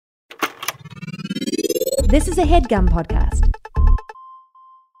This is a HeadGum podcast.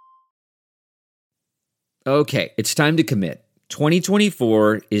 Okay, it's time to commit.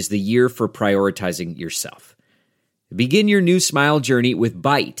 2024 is the year for prioritizing yourself. Begin your new smile journey with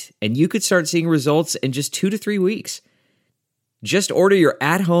Byte, and you could start seeing results in just 2 to 3 weeks. Just order your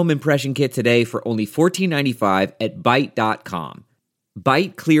at-home impression kit today for only $14.95 at Byte.com.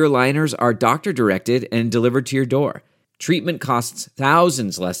 Byte clear liners are doctor-directed and delivered to your door. Treatment costs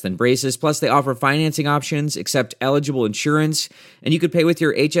thousands less than braces, plus they offer financing options, accept eligible insurance, and you could pay with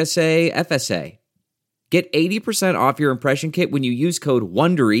your HSA, FSA. Get 80% off your impression kit when you use code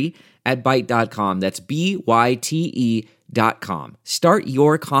WONDERY at Byte.com. That's BYTE.com. Start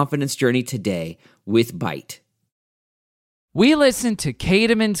your confidence journey today with Byte. We listened to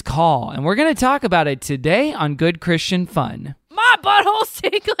Caedmon's Call, and we're going to talk about it today on Good Christian Fun. My butthole's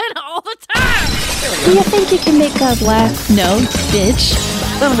tickling all the time. Do you think you can make God laugh? No, bitch.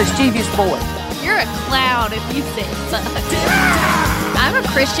 Little mischievous boy. You're a clown if you say suck. I'm a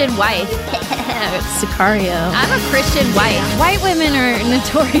Christian wife. Sicario. I'm a Christian wife. White women are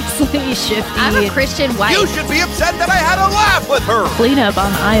notoriously shifty. I'm a Christian wife. You should be upset that I had a laugh with her. Clean up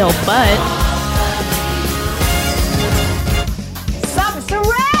on aisle butt.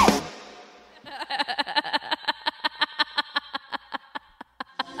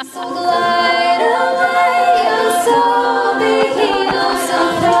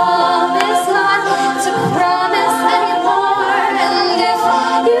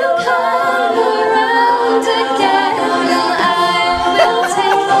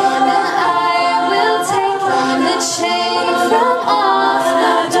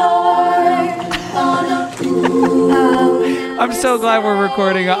 I'm so glad we're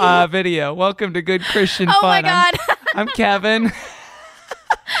recording a video. Welcome to Good Christian Fun. Oh my God. I'm Kevin. Turn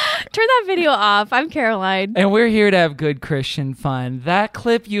that video off. I'm Caroline. And we're here to have good Christian fun. That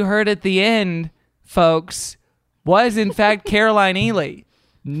clip you heard at the end, folks, was in fact Caroline Ely,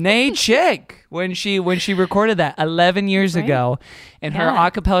 nay chick, when she recorded that 11 years ago in her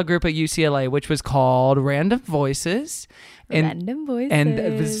a cappella group at UCLA, which was called Random Voices. Random Voices. And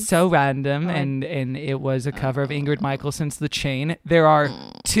it was so random, and it was a cover of Ingrid Michaelson's The Chain. There are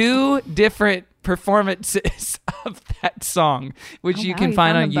 2 different performances of that song, which you can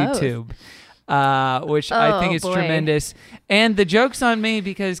find on YouTube, which I think is tremendous. And the joke's on me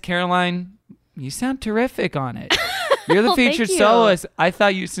because, Caroline, you sound terrific on it. You're the featured soloist. I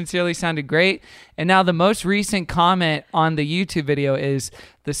thought you sincerely sounded great. And now the most recent comment on the YouTube video is,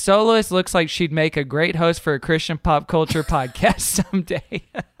 the soloist looks like she'd make a great host for a Christian pop culture podcast someday.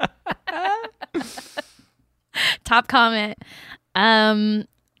 Top comment.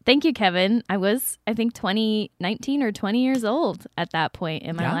 Thank you, Kevin. I was, I think, 19 or 20 years old at that point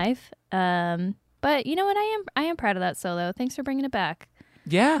in my life. But you know what? I am proud of that solo. Thanks for bringing it back.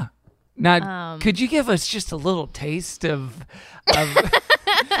 Yeah. Now, could you give us just a little taste of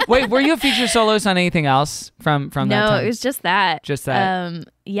Wait, were you a featured soloist on anything else from that time? No, it was just that. Just that.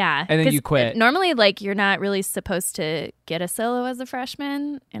 Yeah. And then you quit. Normally, like, you're not really supposed to get a solo as a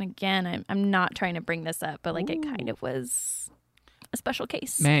freshman. And again, I'm not trying to bring this up, but like it kind of was a special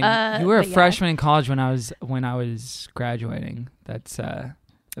case. Man, you were a freshman in college when I was graduating. That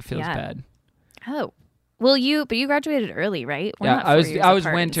feels bad. Oh. Well, you graduated early, right? We're not I was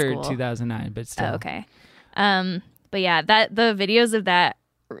winter 2009, but still. Oh, okay. But yeah, the videos of that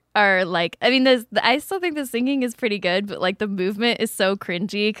are like, I mean, I still think the singing is pretty good, but like the movement is so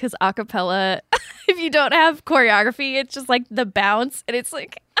cringy because a cappella, if you don't have choreography, it's just like the bounce, and it's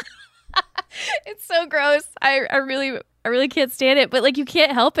like, it's so gross. I really can't stand it, but like you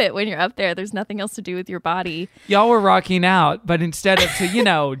can't help it when you're up there. There's nothing else to do with your body. Y'all were rocking out, but instead of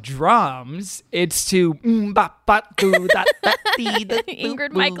to drums, it's to Ingrid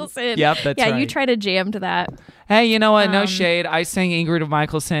Michaelson. Yep, that's right. Yeah, you try to jam to that. Hey, you know what? No shade. I sang Ingrid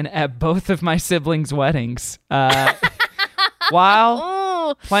Michaelson at both of my siblings' weddings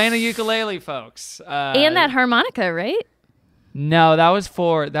while playing a ukulele, folks. And that harmonica, right? No, that was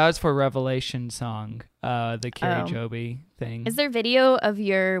for Revelation song, the Carrie Joby thing. Is there video of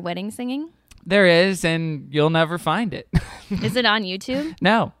your wedding singing? There is, and you'll never find it. Is it on YouTube?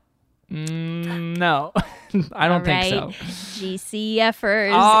 No. No, I don't think so.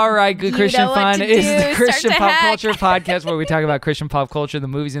 GCFers. All right, Good Christian Fun is the Christian pop culture podcast where we talk about Christian pop culture, the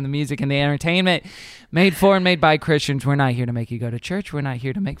movies and the music and the entertainment made for and made by Christians. We're not here to make you go to church. We're not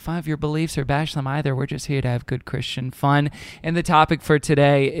here to make fun of your beliefs or bash them either. We're just here to have good Christian fun. And the topic for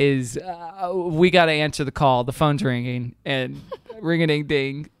today is we got to answer the call. The phone's ringing, and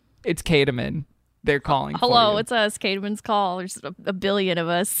ring-a-ding-ding. It's Caedmon. They're calling. Hello, for you. it's us. Caedmon's call. There's a billion of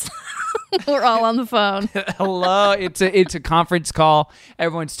us. We're all on the phone. Hello, it's a conference call.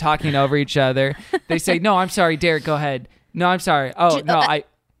 Everyone's talking over each other. They say, "No, I'm sorry, Derek. Go ahead. No, I'm sorry. Oh no,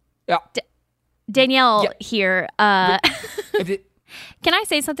 Danielle here. Can I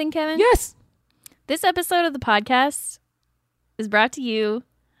say something, Kevin? Yes. This episode of the podcast is brought to you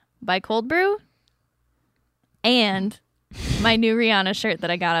by Cold Brew and my new Rihanna shirt that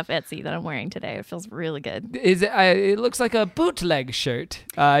I got off Etsy that I'm wearing today. It feels really good. Is it? It looks like a bootleg shirt.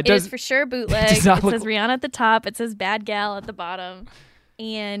 It is for sure bootleg. It says look... Rihanna at the top. It says Bad Gal at the bottom,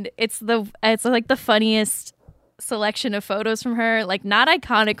 and it's like the funniest selection of photos from her, like not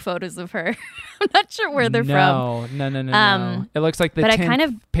iconic photos of her. I'm not sure where they're from. No. It looks like the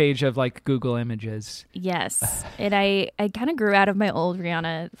 10th page of like Google Images. Yes, and I kind of grew out of my old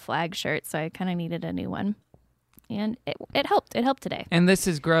Rihanna flag shirt, so I kind of needed a new one. And it helped. It helped today. And this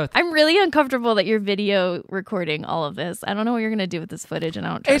is growth. I'm really uncomfortable that you're video recording all of this. I don't know what you're going to do with this footage, and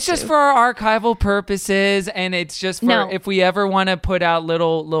I don't trust It's just you. for our archival purposes, and it's just for if we ever want to put out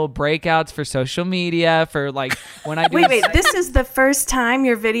little breakouts for social media, for like when I do... Wait, this is the first time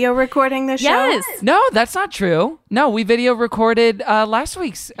you're video recording this show? Yes. No, that's not true. No, we video recorded last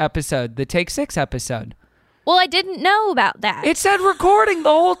week's episode, the Take 6 episode. Well, I didn't know about that. It said recording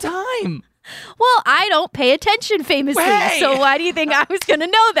the whole time. Well, I don't pay attention famously, so why do you think I was going to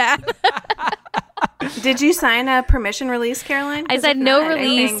know that? Did you sign a permission release, Caroline? I said no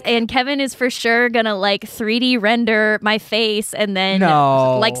release, and Kevin is for sure going to like 3D render my face and then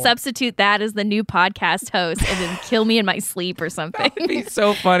like substitute that as the new podcast host and then kill me in my sleep or something. It'd be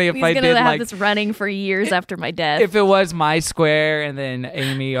so funny if I did have like this running for years after my death. If it was my square and then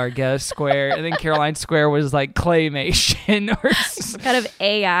Amy, our guest, square, and then Caroline's square was like claymation or some kind of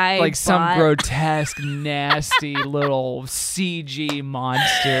AI like bot. some grotesque, nasty little CG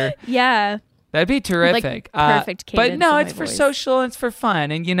monster. Yeah. That'd be terrific. Like perfect cadence. But no, of it's my for voice. social and it's for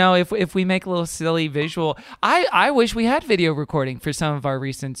fun. And, you know, if we make a little silly visual, I wish we had video recording for some of our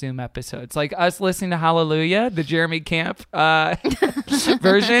recent Zoom episodes. Like us listening to Hallelujah, the Jeremy Camp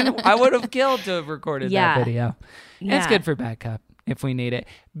version. I would have killed to have recorded that video. Yeah. It's good for backup if we need it.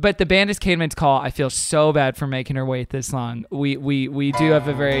 But the band is Caedmon's Call. I feel so bad for making her wait this long. We do have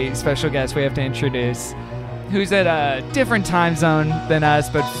a very special guest we have to introduce, who's at a different time zone than us,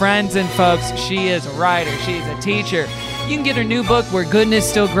 but friends and folks, she is a writer, she's a teacher. You can get her new book, Where Goodness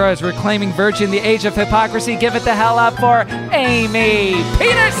Still Grows, Reclaiming Virtue in the Age of Hypocrisy. Give it the hell up for Amy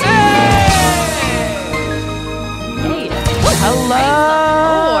Peterson! Hey. Hello!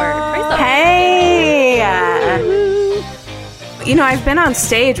 Praise the Lord. Hey! You know, I've been on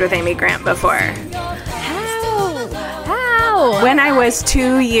stage with Amy Grant before. How? When I was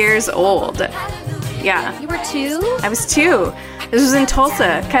 2 years old. Yeah. You were 2? I was 2. This was in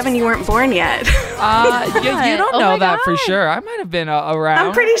Tulsa. Kevin, you weren't born yet. Yeah, you don't know that for sure. I might have been around.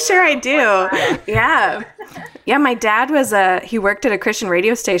 I'm pretty sure I do. Yeah. Yeah, my dad was he worked at a Christian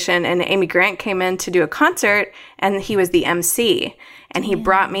radio station, and Amy Grant came in to do a concert, and he was the MC. And he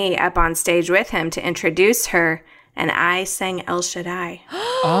brought me up on stage with him to introduce her, and I sang El Shaddai.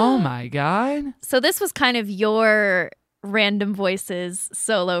 Oh my God. So this was kind of your Random Voices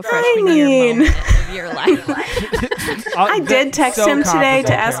solo freshman year moment of your life. I did text him today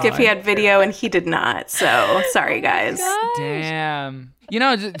to ask if he had video, and he did not. So sorry, guys. Damn. You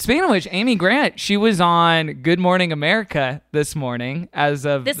know, speaking of which, Amy Grant, she was on Good Morning America this morning, as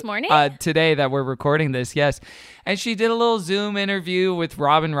of this morning? Today that we're recording this, yes. And she did a little Zoom interview with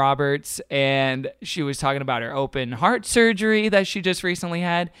Robin Roberts, and she was talking about her open heart surgery that she just recently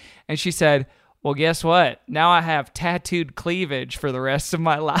had. And she said, well, guess what? Now I have tattooed cleavage for the rest of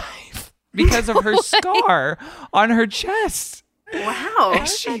my life because of her scar on her chest. Wow.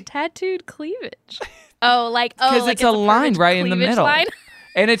 Tattooed cleavage. Because because it's a line right in the middle, line?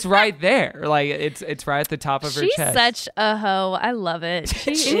 And it's right there, like it's right at the top of her She's chest. such a hoe. I love it.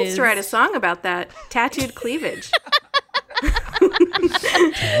 She needs to write a song about that. Tattooed cleavage.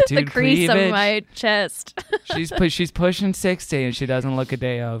 The crease of my chest. She's pushing 60 and she doesn't look a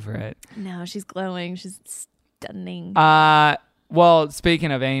day over it. No, she's glowing. She's stunning. Well,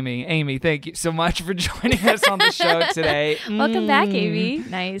 speaking of Amy, thank you so much for joining us on the show today. Welcome back, Amy.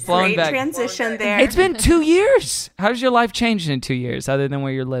 Nice. Great transition there. It's been 2 years. How's your life changed in 2 years, other than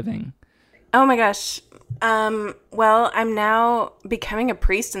where you're living? Oh my gosh. Well, I'm now becoming a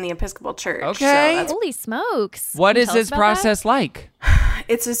priest in the Episcopal Church. Okay. So Holy smokes. What Can you is tell this us about process like?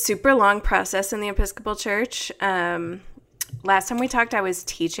 it's a super long process in the Episcopal Church. Last time we talked, I was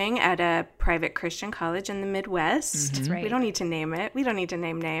teaching at a private Christian college in the Midwest. That's right. We don't need to name it. We don't need to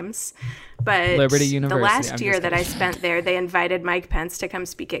name names. But Liberty University. the last year that I spent there, they invited Mike Pence to come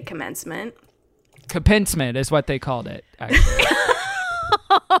speak at commencement. Caedmon is what they called it.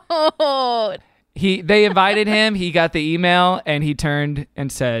 Oh. They invited him. He got the email, and he turned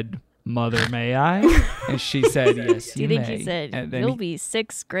and said, "Mother, may I?" And she said, "Yes, Do you think he said, "You'll be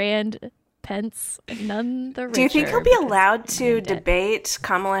 $6,000 pence, none the richer"? Do you think he'll be allowed to debate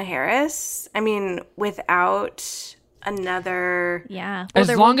Kamala Harris? I mean, without another... Yeah. Well,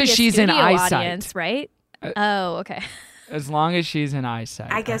 as long as she's in eyesight. Audience, right? Oh, okay. As long as she's in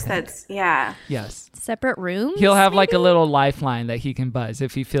eyesight. I guess that's... Yeah. Yes. Separate rooms? He'll have maybe? like a little lifeline that he can buzz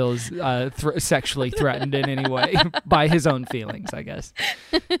if he feels sexually threatened in any way by his own feelings, I guess.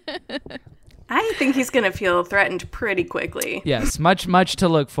 I think he's going to feel threatened pretty quickly. Yes, much to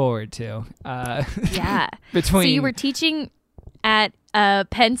look forward to. Yeah. So you were teaching at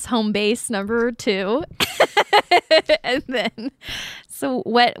Pence home base number 2. And then, so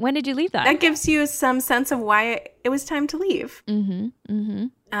when did you leave that? That gives you some sense of why it was time to leave.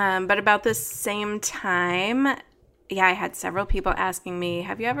 But about the same time, I had several people asking me,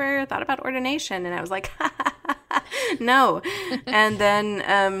 have you ever thought about ordination? And I was like, no. And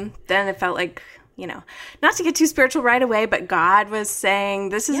then it felt like, not to get too spiritual right away, but God was saying,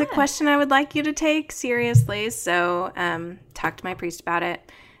 this is a question I would like you to take seriously. So talked to my priest about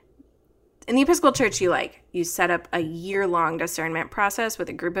it. In the Episcopal Church, you set up a year-long discernment process with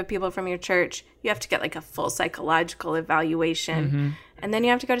a group of people from your church. You have to get like a full psychological evaluation. And then you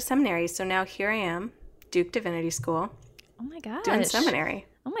have to go to seminary. So now here I am, Duke Divinity School. Oh my gosh. Doing seminary.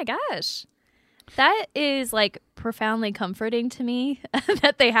 Oh my gosh. That is like profoundly comforting to me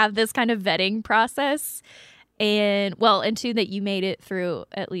that they have this kind of vetting process. And two, that you made it through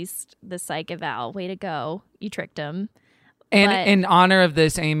at least the psych eval. Way to go. You tricked them. And in honor of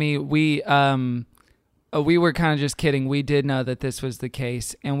this, Amy, we were kind of just kidding. We did know that this was the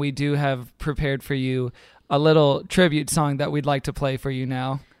case, and we do have prepared for you a little tribute song that we'd like to play for you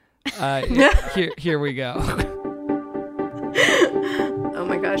now. Here we go. Oh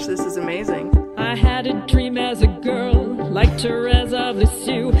my gosh, this is amazing. I had a dream as a girl, like Therese of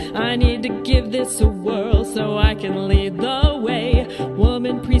Lisieux. I need to give this a whirl so I can lead the way.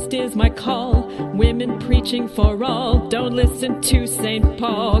 Woman priest is my call, women preaching for all. Don't listen to St.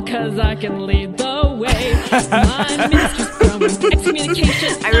 Paul, cause I can lead the way. My ministry's growing,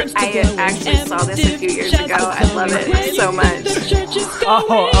 excommunication. I actually saw this a few years ago. I love it so much.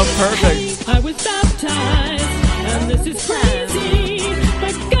 Oh, perfect. I was baptized, and this is crazy,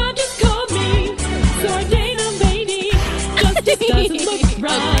 but God just called me, so ordain a lady. Justice doesn't look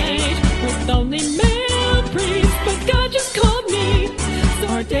right with only male priests, but God just called me,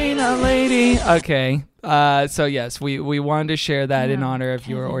 so ordain a lady. Okay. So yes, we wanted to share that in honor of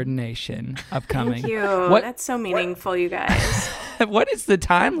your ordination upcoming. Thank you. That's so meaningful, you guys. What is the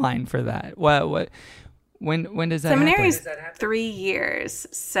timeline for that? When does that Seminary is happen? 3 years,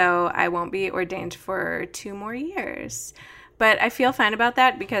 so I won't be ordained for 2 more years. But I feel fine about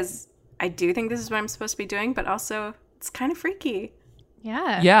that because I do think this is what I'm supposed to be doing, but also it's kind of freaky.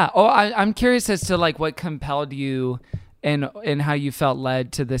 Yeah. Yeah. Oh, I'm curious as to like what compelled you and how you felt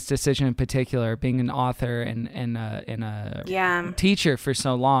led to this decision in particular, being an author and a teacher for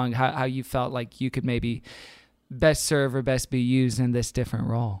so long, how you felt like you could maybe best serve or best be used in this different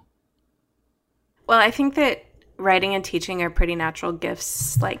role. Well, I think that writing and teaching are pretty natural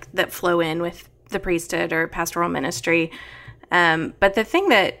gifts, like that flow in with the priesthood or pastoral ministry. But the thing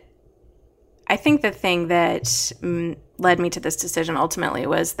that led me to this decision ultimately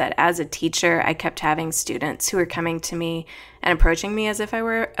was that as a teacher, I kept having students who were coming to me and approaching me as if I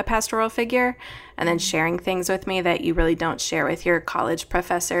were a pastoral figure, and then sharing things with me that you really don't share with your college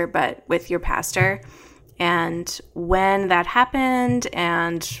professor, but with your pastor. And when that happened,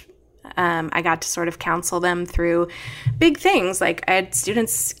 and I got to sort of counsel them through big things. Like I had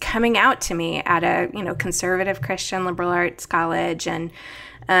students coming out to me at a, conservative Christian liberal arts college and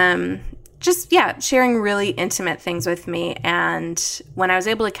sharing really intimate things with me. And when I was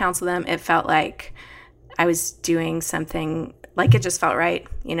able to counsel them, it felt like I was doing something, like it just felt right,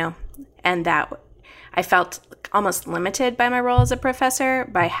 and that I felt almost limited by my role as a professor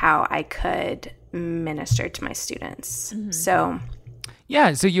by how I could minister to my students. Mm-hmm. So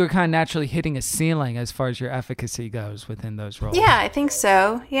you were kind of naturally hitting a ceiling as far as your efficacy goes within those roles. Yeah, I think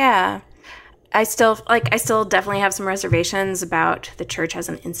so. Yeah. I still definitely have some reservations about the church as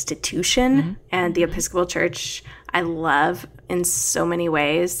an institution, and the Episcopal Church I love in so many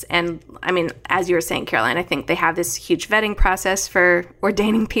ways. And I mean, as you were saying, Caroline, I think they have this huge vetting process for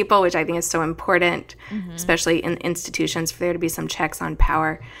ordaining people, which I think is so important, especially in institutions, for there to be some checks on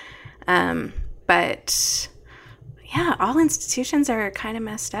power. But yeah, all institutions are kind of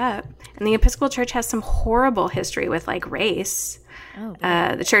messed up. And the Episcopal Church has some horrible history with like race.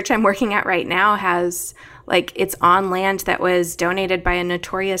 The church I'm working at right now has, like, it's on land that was donated by a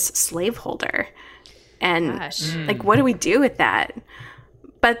notorious slaveholder. And, like, what do we do with that?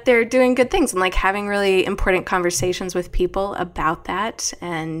 But they're doing good things and, like, having really important conversations with people about that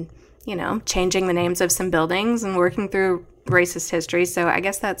and, you know, changing the names of some buildings and working through racist history. So I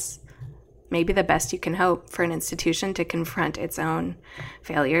guess that's maybe the best you can hope for an institution to confront its own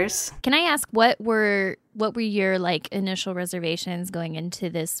failures. Can I ask, what were your, like, initial reservations going into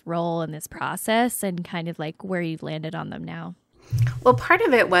this role and this process, and kind of like where you've landed on them now? Well, part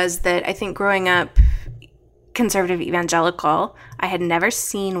of it was that I think growing up conservative evangelical, I had never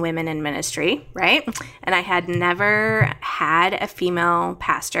seen women in ministry, right? And I had never had a female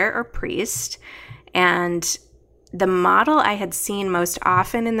pastor or priest. And the model I had seen most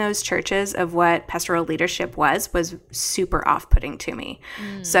often in those churches of what pastoral leadership was super off-putting to me.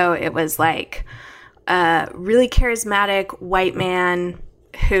 So it was like a really charismatic white man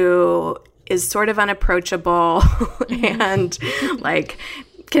who is sort of unapproachable and like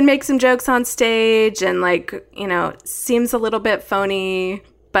can make some jokes on stage and, like, you know, seems a little bit phony,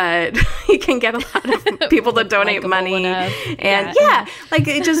 but he can get a lot of people to donate money. And like,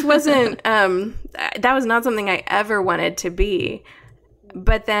 it just wasn't, that was not something I ever wanted to be.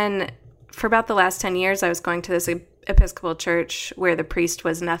 But then for about the last 10 years, I was going to this Episcopal church where the priest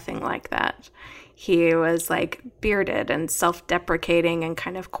was nothing like that. He was, like, bearded and self-deprecating and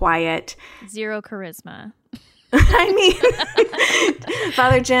kind of quiet. Zero charisma. I mean,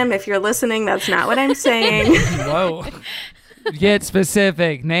 Father Jim, if you're listening, that's not what I'm saying. Whoa. Get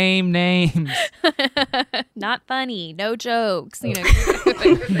specific. Name names. Not funny. No jokes. You know.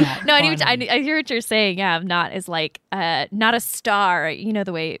 No, I hear what you're saying. Yeah, not as, like, not a star. You know,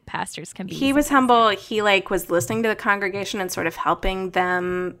 the way pastors can be. He was humble. He, like, was listening to the congregation and sort of helping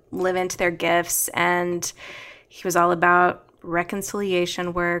them live into their gifts. And he was all about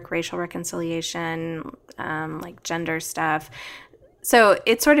reconciliation work, racial reconciliation, like gender stuff. So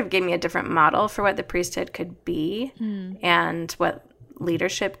it sort of gave me a different model for what the priesthood could be and what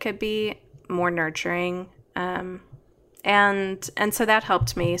leadership could be, more nurturing. And so that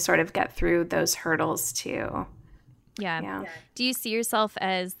helped me sort of get through those hurdles too. Yeah. Do you see yourself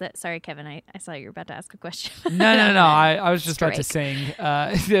as that? Sorry, Kevin, I saw you were about to ask a question. No. I was just about to sing.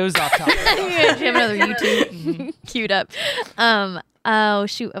 It was off topic. You have another YouTube queued up. Oh,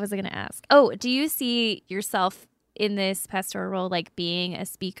 shoot. What was I going to ask? Oh, do you see yourself in this pastoral role, like being a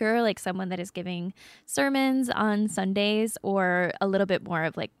speaker, like someone that is giving sermons on Sundays, or a little bit more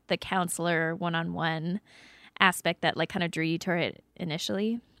of like the counselor one-on-one aspect that like kind of drew you to it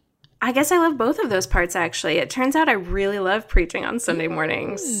initially? I guess I love both of those parts, actually. It turns out I really love preaching on Sunday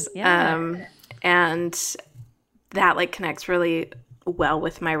mornings. And that like connects really well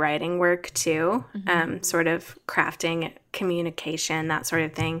with my writing work too, sort of crafting communication, that sort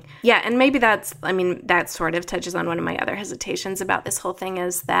of thing. Yeah, and maybe that sort of touches on one of my other hesitations about this whole thing,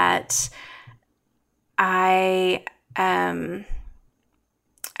 is that I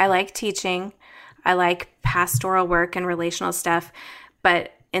like teaching. I like pastoral work and relational stuff,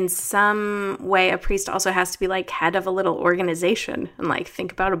 but in some way, a priest also has to be like head of a little organization and like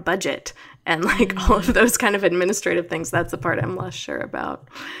think about a budget and like all of those kind of administrative things. That's the part I'm less sure about.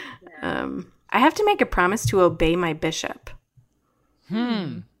 I have to make a promise to obey my bishop.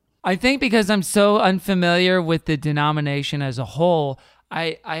 I think because I'm so unfamiliar with the denomination as a whole,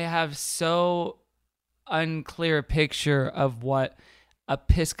 I have so unclear a picture of what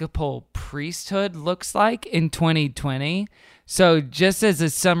Episcopal priesthood looks like in 2020. So just as a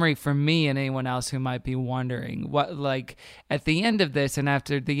summary for me and anyone else who might be wondering, what, like, at the end of this and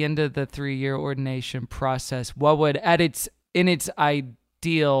after the end of the 3-year ordination process, what would, in its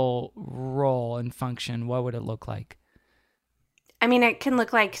ideal role and function, what would it look like? I mean, it can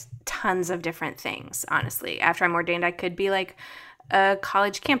look like tons of different things, honestly. After I'm ordained, I could be like a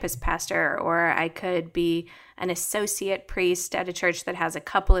college campus pastor, or I could be an associate priest at a church that has a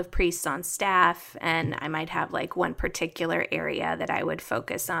couple of priests on staff, and I might have like one particular area that I would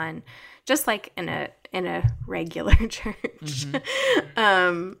focus on, just like in a regular church.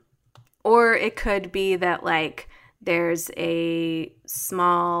 Or it could be that like there's a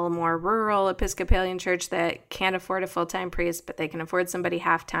small, more rural Episcopalian church that can't afford a full-time priest, but they can afford somebody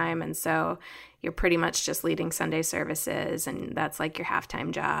half-time, and so you're pretty much just leading Sunday services, and that's like your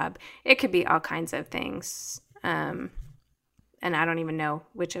half-time job. It could be all kinds of things, and I don't even know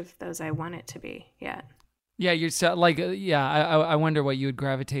which of those I want it to be yet. Yeah, you're so, like, I wonder what you would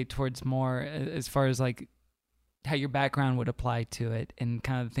gravitate towards more as far as like how your background would apply to it and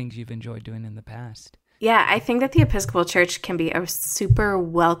kind of the things you've enjoyed doing in the past. Yeah, I think that the Episcopal Church can be a super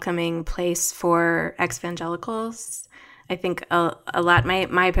welcoming place for ex-evangelicals. I think a lot,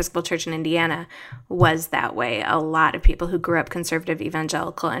 my Episcopal church in Indiana was that way. A lot of people who grew up conservative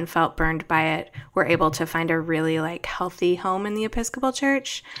evangelical and felt burned by it were able to find a really like healthy home in the Episcopal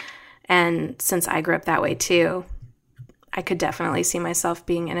church. And since I grew up that way too, I could definitely see myself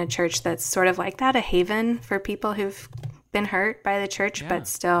being in a church that's sort of like that, a haven for people who've been hurt by the church, but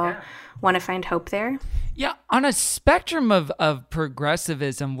still want to find hope there. Yeah, on a spectrum of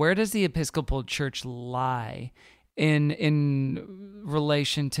progressivism, where does the Episcopal Church lie in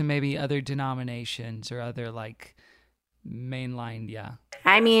relation to maybe other denominations or other like mainline?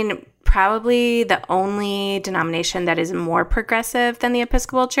 I mean, probably the only denomination that is more progressive than the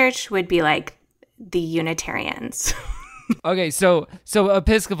Episcopal Church would be like the Unitarians. Okay, so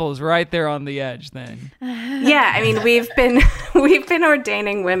Episcopal's right there on the edge then. Yeah, I mean, we've been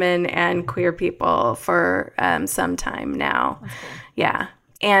ordaining women and queer people for some time now. That's cool. Yeah.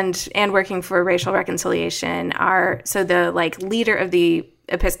 And working for racial reconciliation. The like leader of the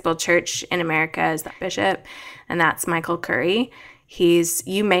Episcopal Church in America is the bishop, and that's Michael Curry.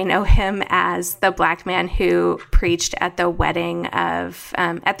 You may know him as the black man who preached at the wedding of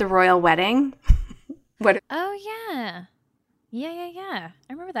at the royal wedding. What? Oh yeah. Yeah.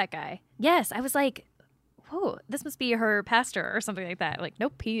 I remember that guy. Yes, I was like, whoa, this must be her pastor or something like that. Like,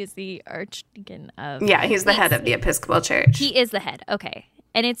 nope, he is the archdeacon of... Yeah, he's the head of the Episcopal Church. He is the head, okay.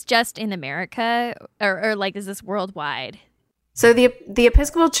 And it's just in America, or like, is this worldwide? So the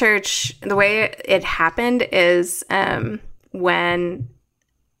Episcopal Church, the way it happened is it's the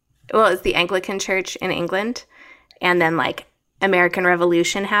Anglican Church in England, and then like American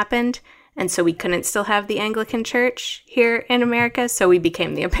Revolution happened. And so we couldn't still have the Anglican Church here in America, so we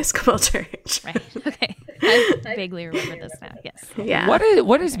became the Episcopal Church. Right. Okay. I vaguely remember this now. Yes. Yeah.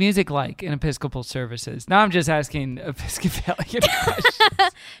 What is music like in Episcopal services? Now I'm just asking Episcopalian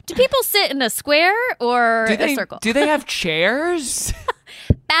questions. Do people sit in a square or a circle? Do they have chairs?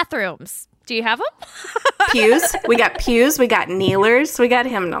 Bathrooms. Do you have them? Pews. We got pews. We got kneelers. We got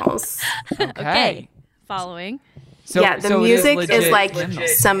hymnals. Okay. Following. The music is like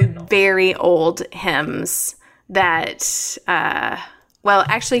some very old hymns that,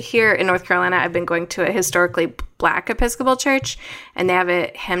 actually here in North Carolina, I've been going to a historically black Episcopal church, and they have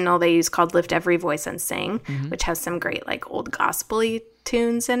a hymnal they use called Lift Every Voice and Sing, which has some great like old gospel-y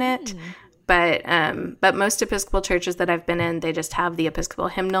tunes in it. But most Episcopal churches that I've been in, they just have the Episcopal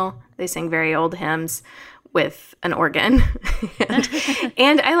hymnal. They sing very old hymns with an organ.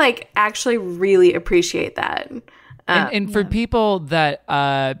 and I like actually really appreciate that. And for people that,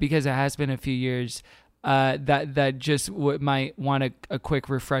 because it has been a few years, that just might want a quick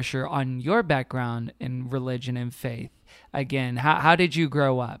refresher on your background in religion and faith. Again, how did you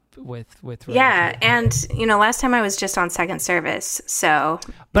grow up with religion? Yeah, and last time I was just on second service, so.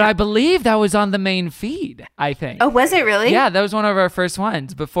 But I believe that was on the main feed, I think. Oh, was it really? Yeah, that was one of our first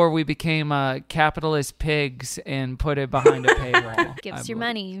ones before we became capitalist pigs and put it behind a paywall. Give us your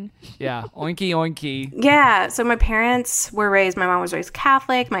money. Yeah, oinky oinky. Yeah, so my parents were raised, my mom was raised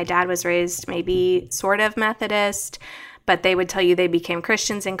Catholic, my dad was raised maybe sort of Methodist. But they would tell you they became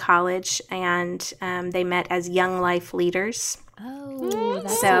Christians in college, and they met as Young Life leaders. Oh,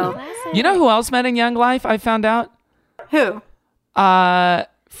 that's so classic. You know who else met in Young Life? I found out. Who?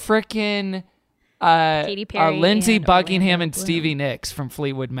 Frickin' Katy Perry, Lindsey and Buckingham Orlando and Bloom. Stevie Nicks from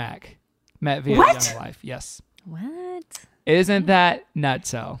Fleetwood Mac met via What? Young Life. Yes. What? Isn't that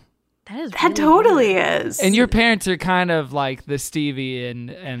nutso? That totally is. And your parents are kind of like the Stevie and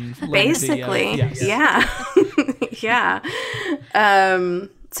Lindsay. Basically, Yes. yeah. Yeah.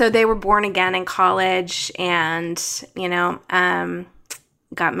 So they were born again in college and,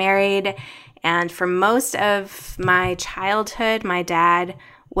 got married. And for most of my childhood, my dad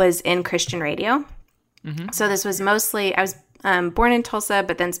was in Christian radio. Mm-hmm. So this was mostly, I was born in Tulsa,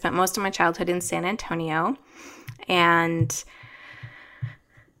 but then spent most of my childhood in San Antonio. And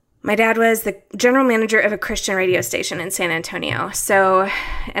my dad was the general manager of a Christian radio station in San Antonio. So,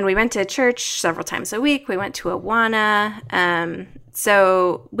 and we went to church several times a week. We went to Awana.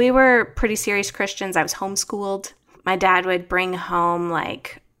 So we were pretty serious Christians. I was homeschooled. My dad would bring home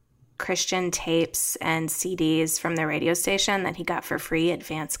like Christian tapes and CDs from the radio station that he got for free,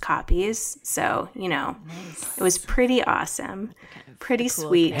 advanced copies. So, nice. It was pretty awesome. Pretty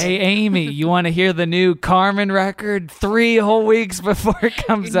sweet. Hey, Amy, you want to hear the new Carmen record 3 whole weeks before it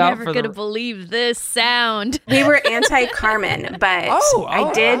comes out? You're never going to believe this sound. We were anti-Carmen, but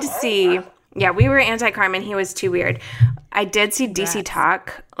I did see... Yeah, we were anti-Carmen. He was too weird. I did see DC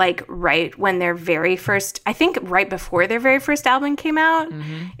Talk, like, right when their very first... I think right before their very first album came out.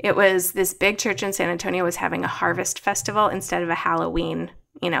 Mm-hmm. It was this big church in San Antonio was having a harvest festival instead of a Halloween,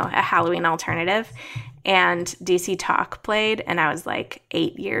 a Halloween alternative. And DC Talk played, and I was like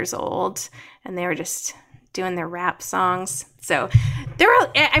 8 years old, and they were just doing their rap songs. So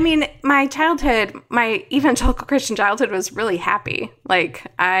my evangelical Christian childhood was really happy. Like,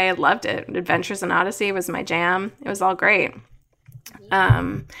 I loved it. Adventures in Odyssey was my jam. It was all great.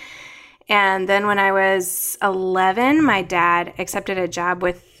 And then when I was 11, my dad accepted a job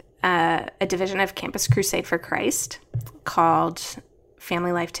with a division of Campus Crusade for Christ called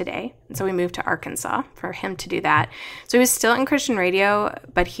Family Life Today. And so we moved to Arkansas for him to do that. So he was still in Christian radio,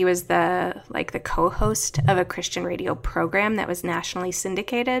 but he was the co-host of a Christian radio program that was nationally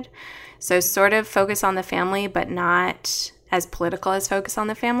syndicated. So sort of focus on the family, but not as political as Focus on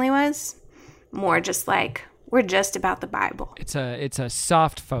the Family was. More just like, we're just about the Bible. It's a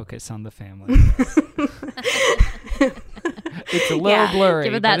soft focus on the family. It's a little blurry.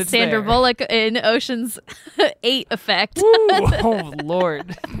 Give it that Sandra there. Bullock in Ocean's 8 effect. Ooh, oh,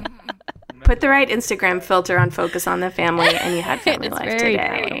 Lord. Put the right Instagram filter on Focus on the Family, and you had Family Life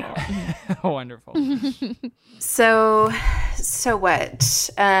Today. Wonderful. So what?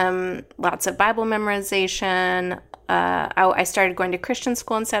 Lots of Bible memorization. I started going to Christian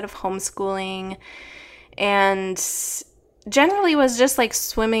school instead of homeschooling, and generally was just like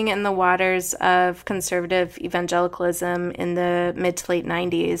swimming in the waters of conservative evangelicalism in the mid to late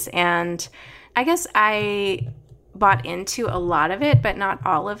 90s. And I guess I bought into a lot of it, but not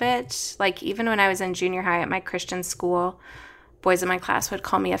all of it. Like, even when I was in junior high at my Christian school, boys in my class would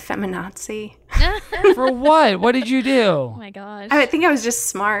call me a feminazi. For what? What did you do? Oh my gosh. I think I was just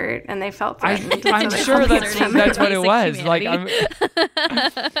smart, and they felt threatened. I'm sure that's what it was. Like,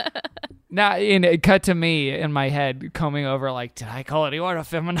 now, it cut to me in my head combing over, like, did I call anyone a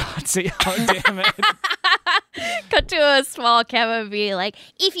feminazi? Oh, damn it. Cut to a small camera and be like,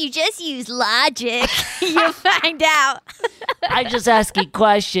 if you just use logic, you'll find out. I just asking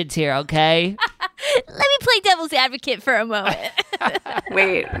questions here, okay? Let me play devil's advocate for a moment.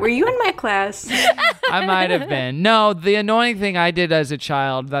 Wait, were you in my class? I might have been. No, the annoying thing I did as a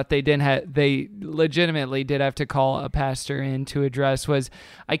child that they legitimately did have to call a pastor in to address was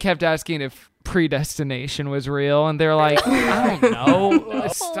I kept asking if predestination was real, and they're like, I don't know.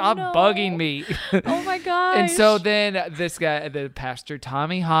 Stop bugging me. Oh my gosh. And so then this guy, the pastor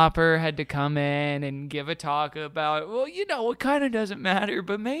Tommy Hopper, had to come in and give a talk about, well, it kind of doesn't matter,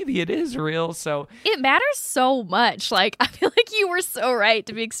 but maybe it is real. So it matters so much. Like, I feel like you were so right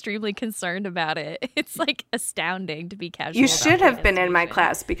to be extremely concerned about it. It's like astounding to be casual. You should have been in my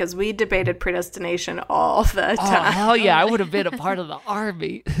class, because we debated predestination all the time. Oh, hell yeah. I would have been a part of the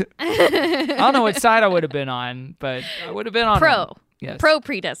army. I don't know what side I would have been on, but I would have been on pro. Yes. Pro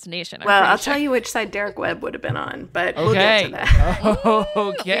predestination. Well, I'll tell you which side Derek Webb would have been on, but we'll get to that. Okay.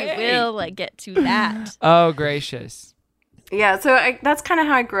 We'll get to that. Oh, gracious. Yeah, so that's kind of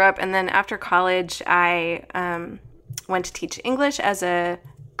how I grew up. And then after college, I went to teach English as a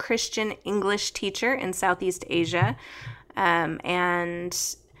Christian English teacher in Southeast Asia.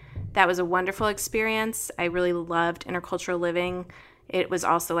 And that was a wonderful experience. I really loved intercultural living. It was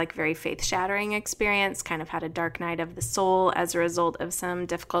also like very faith-shattering experience, kind of had a dark night of the soul as a result of some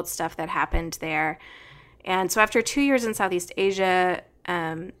difficult stuff that happened there. And so after 2 years in Southeast Asia,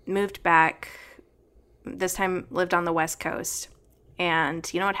 moved back, this time lived on the West Coast. And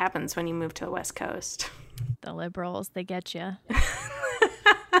you know what happens when you move to the West Coast? The liberals, they get you.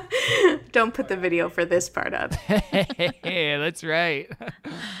 Don't put the video for this part up. Hey, that's right.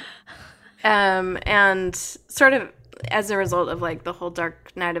 And sort of as a result of like the whole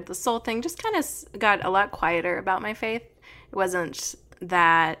dark night of the soul thing, just kind of got a lot quieter about my faith. It wasn't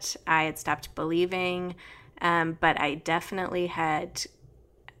that I had stopped believing, but I definitely had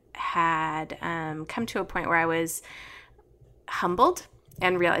come to a point where I was humbled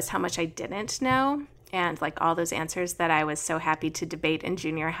and realized how much I didn't know. And like all those answers that I was so happy to debate in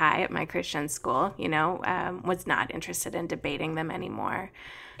junior high at my Christian school, was not interested in debating them anymore.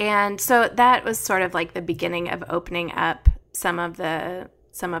 And so that was sort of like the beginning of opening up some of the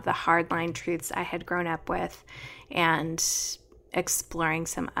hardline truths I had grown up with and exploring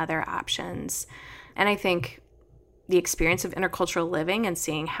some other options. And I think the experience of intercultural living and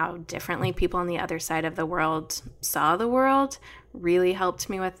seeing how differently people on the other side of the world saw the world really helped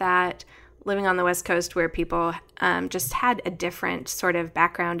me with that. Living on the West Coast where people just had a different sort of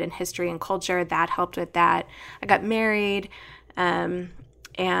background in history and culture, that helped with that. I got married,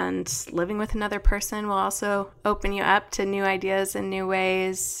 and living with another person will also open you up to new ideas and new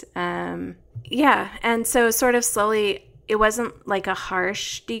ways. And so sort of slowly, it wasn't like a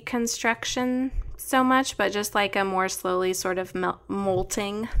harsh deconstruction. so much, but just like a more slowly sort of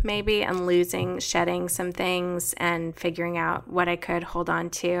molting maybe, and shedding some things and figuring out what I could hold on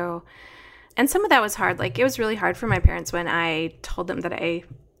to. And some of that was hard. Like, it was really hard for my parents when I told them that I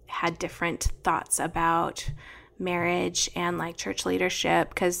had different thoughts about marriage and like church leadership,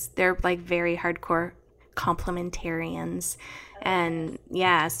 because they're like very hardcore complementarians. And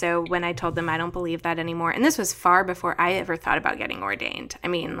yeah, so when I told them I don't believe that anymore, and this was far before I ever thought about getting ordained. I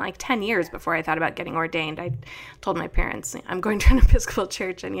mean, like 10 years before I thought about getting ordained, I told my parents, I'm going to an Episcopal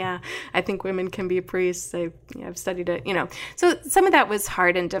church, and yeah, I think women can be priests. I've studied it, So some of that was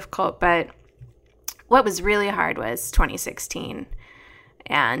hard and difficult, but what was really hard was 2016.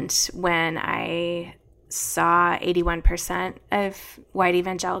 And when I saw 81% of white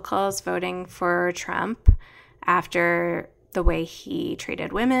evangelicals voting for Trump after the way he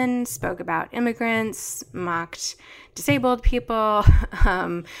treated women, spoke about immigrants, mocked disabled people,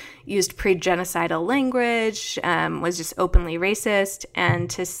 used pre-genocidal language, was just openly racist. And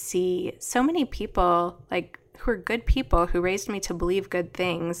to see so many people, like, who are good people, who raised me to believe good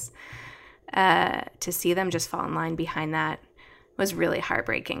things, to see them just fall in line behind that was really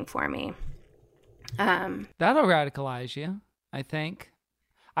heartbreaking for me. That'll radicalize you, I think.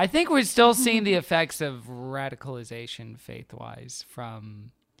 I think we're still seeing the effects of radicalization faith-wise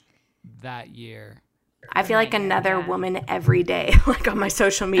from that year. I feel like another woman every day, like on my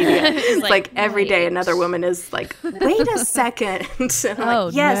social media. It's like every day another woman is like, wait a second.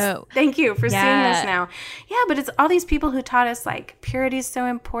 Yes, thank you for seeing this now. Yeah, but it's all these people who taught us like purity is so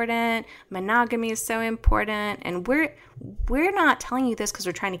important, monogamy is so important, and we're not telling you this because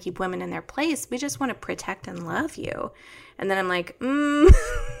we're trying to keep women in their place. We just want to protect and love you. And then I'm like,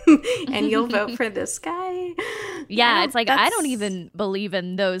 and you'll vote for this guy? Yeah, it's like, I don't even believe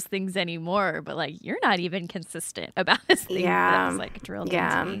in those things anymore, but like, you're not even consistent about this thing that was like drilled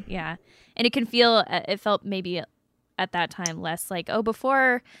into me. Yeah. And it felt maybe at that time less like,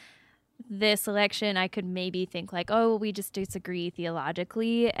 before this election, I could maybe think like, we just disagree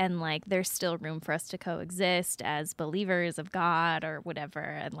theologically, and like, there's still room for us to coexist as believers of God or whatever.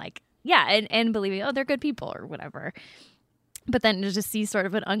 And like, and believing, they're good people or whatever. But then to just see sort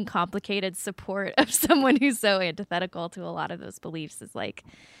of an uncomplicated support of someone who's so antithetical to a lot of those beliefs is like,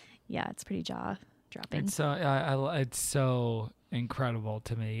 it's pretty jaw-dropping. It's so incredible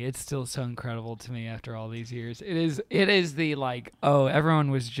to me. It's still so incredible to me after all these years. It is the like, everyone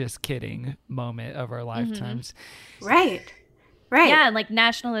was just kidding moment of our lifetimes. Right. Yeah, and like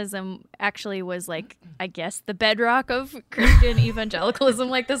nationalism actually was like, I guess, the bedrock of Christian evangelicalism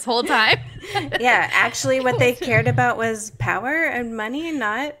like this whole time. Yeah, actually what they cared about was power and money,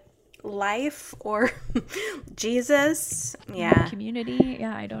 not life or Jesus. Yeah. Community.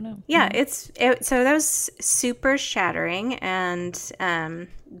 Yeah, I don't know. Yeah, so that was super shattering, and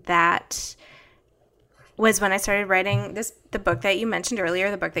that was when I started writing the book that you mentioned earlier,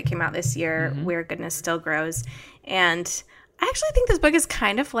 the book that came out this year, Where Goodness Still Grows. And I actually think this book is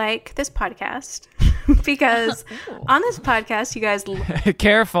kind of like this podcast because on this podcast, you guys...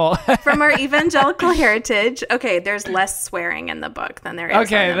 Careful. From our evangelical heritage, okay, there's less swearing in the book than there is on the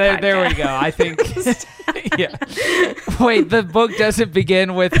podcast. There we go. I think... Yeah. Wait, the book doesn't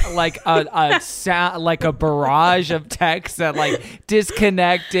begin with like a sound, like a barrage of text that like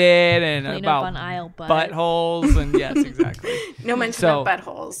disconnected and Clean about up on aisle buttholes and yes, exactly. No mention of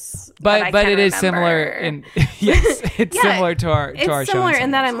buttholes, but it is similar in yes, it's similar to our it's similar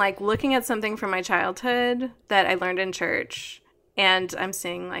in that I'm like looking at something from my childhood that I learned in church, and I'm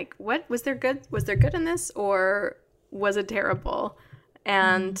saying like, what was there good in this, or was it terrible?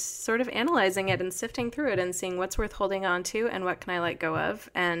 And sort of analyzing it and sifting through it and seeing what's worth holding on to and what can I let go of.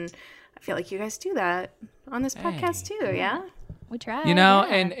 And I feel like you guys do that on this podcast too, yeah? We try.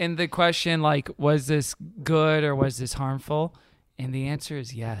 And the question, like, was this good or was this harmful? And the answer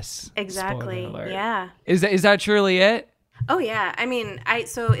is yes. Exactly, yeah. Is that truly it? Oh, yeah. I mean,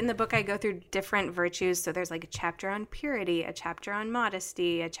 so in the book, I go through different virtues. So there's like a chapter on purity, a chapter on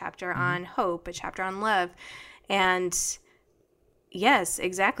modesty, a chapter on hope, a chapter on love. And... yes,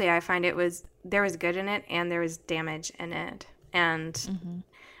 exactly. I find there was good in it and there was damage in it.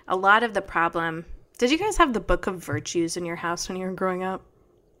 And a lot of the problem... Did you guys have the Book of Virtues in your house when you were growing up?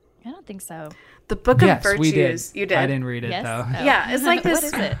 I don't think so. The Book of Virtues. We did. You did? I didn't read it, though. Oh. Yeah, it's like this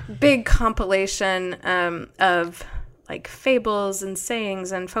What is it? big compilation of like fables and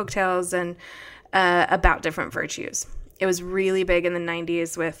sayings and folktales and about different virtues. It was really big in the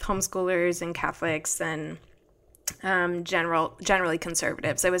 90s with homeschoolers and Catholics and... generally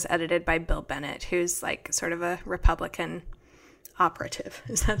conservatives. It was edited by Bill Bennett, who's like sort of a Republican operative.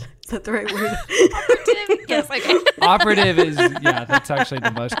 Is that the right word? Operative? Yes, okay. Operative is, that's actually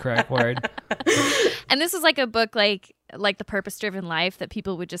the most correct word. And this is like a book like The Purpose-Driven Life that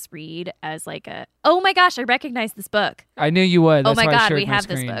people would just read as like a, oh my gosh, I recognize this book. I knew you would. That's oh my why I God, shared we my have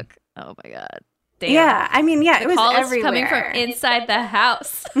screen. this book. Oh my God. Damn. Yeah, I mean, The it was call is everywhere. coming from inside the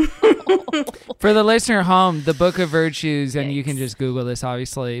house. For the listener at home, the Book of Virtues, and you can just Google this,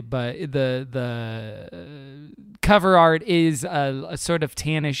 obviously, but the cover art is a sort of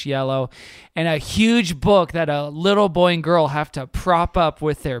tannish yellow, and a huge book that a little boy and girl have to prop up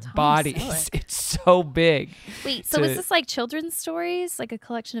with their bodies. It's so big. Wait, so is this like children's stories, like a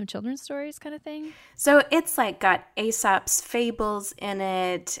collection of children's stories kind of thing? So it's like got Aesop's fables in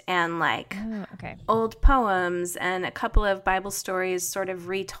it, and like old poems, and a couple of Bible stories sort of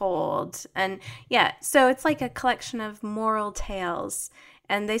retold. And so it's like a collection of moral tales.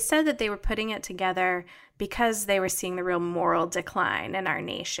 And they said that they were putting it together because they were seeing the real moral decline in our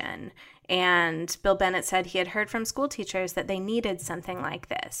nation. And Bill Bennett said he had heard from school teachers that they needed something like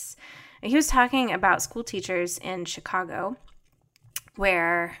this. And he was talking about school teachers in Chicago,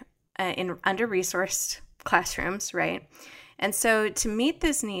 where in under-resourced classrooms, right? And so to meet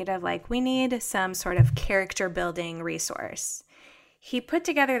this need of like, we need some sort of character building resource, he put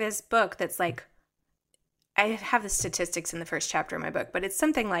together this book that's like, I have the statistics in the first chapter of my book, but it's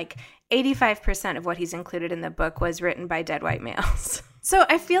something like 85% of what he's included in the book was written by dead white males. So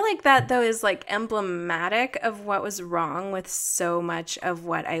I feel like that, though, is like emblematic of what was wrong with so much of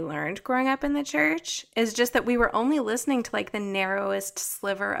what I learned growing up in the church, is just that we were only listening to like the narrowest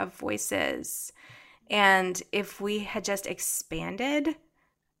sliver of voices. And if we had just expanded,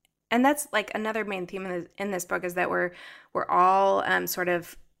 and that's like another main theme in this book, is that we're all sort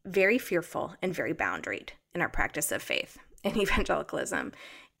of very fearful and very boundaried in our practice of faith in evangelicalism.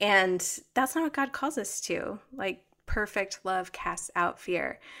 And that's not what God calls us to. Like, perfect love casts out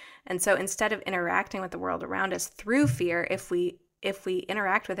fear. And so instead of interacting with the world around us through fear, if we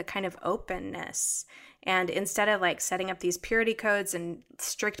interact with a kind of openness, and instead of like setting up these purity codes and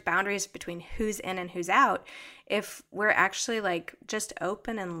strict boundaries between who's in and who's out, if we're actually like just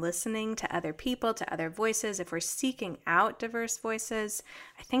open and listening to other people, to other voices, if we're seeking out diverse voices,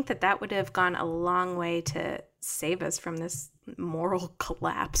 I think that would have gone a long way to save us from this moral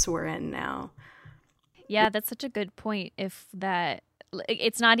collapse we're in now. Yeah, that's such a good point. If that,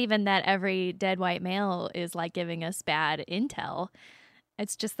 it's not even that every dead white male is like giving us bad intel.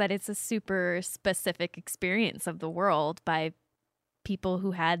 It's just that it's a super specific experience of the world by people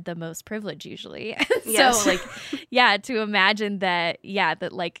who had the most privilege usually. Yes. So like, to imagine that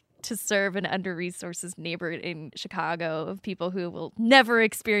like to serve an under-resourced neighborhood in Chicago of people who will never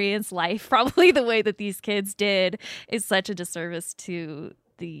experience life probably the way that these kids did is such a disservice to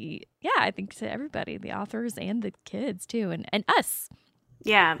I think to everybody, the authors and the kids too, and us.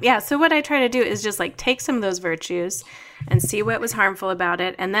 Yeah. So what I try to do is just like take some of those virtues and see what was harmful about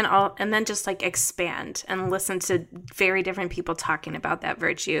it, and then just like expand and listen to very different people talking about that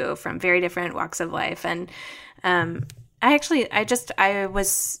virtue from very different walks of life. And I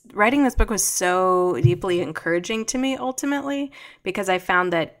was writing this book was so deeply encouraging to me ultimately, because I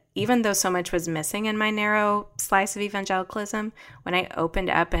found that even though so much was missing in my narrow slice of evangelicalism, when I opened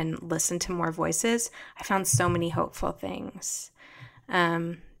up and listened to more voices, I found so many hopeful things.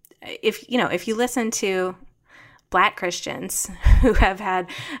 If you listen to Black Christians who have had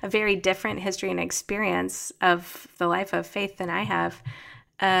a very different history and experience of the life of faith than I have,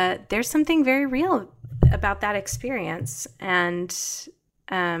 there's something very real about that experience. And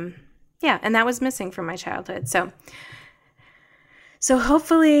and that was missing from my childhood. So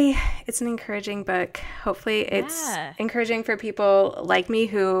hopefully it's an encouraging book. Hopefully it's encouraging for people like me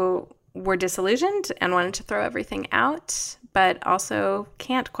who were disillusioned and wanted to throw everything out, but also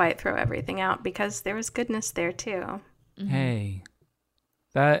can't quite throw everything out because there was goodness there too. Hey,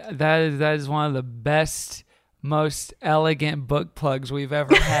 that is one of the best, most elegant book plugs we've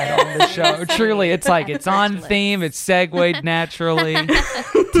ever had on the show. Truly, it's like it's on theme, it's segued naturally.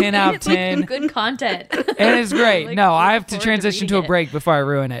 10 out of 10. Good content. And it's great. No, I have to transition to a break before I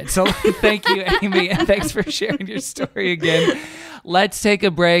ruin it. So thank you, Amy, and thanks for sharing your story again. Let's take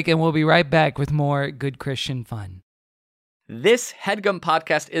a break, and we'll be right back with more good Christian fun. This HeadGum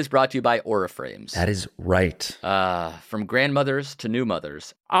podcast is brought to you by Auraframes. That is right. From grandmothers to new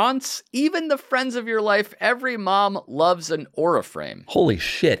mothers, aunts, even the friends of your life, every mom loves an Auraframe. Holy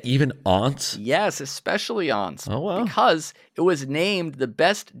shit, even aunts? Yes, especially aunts. Oh, wow. Because it was named the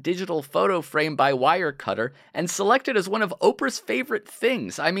best digital photo frame by Wirecutter and selected as one of Oprah's favorite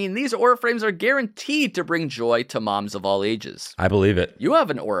things. I mean, these Auraframes are guaranteed to bring joy to moms of all ages. I believe it. You have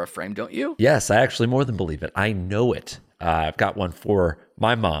an Auraframe, don't you? Yes, I actually more than believe it. I know it. I've got one for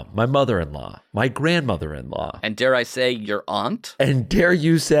my mom, my mother-in-law, my grandmother-in-law. And dare I say, your aunt? And dare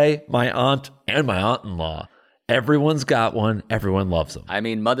you say, my aunt and my aunt-in-law. Everyone's got one. Everyone loves them. I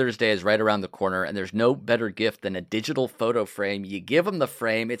mean, Mother's Day is right around the corner, and there's no better gift than a digital photo frame. You give them the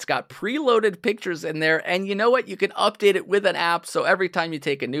frame. It's got preloaded pictures in there, and you know what? You can update it with an app, so every time you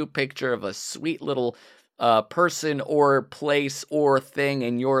take a new picture of a sweet little person or place or thing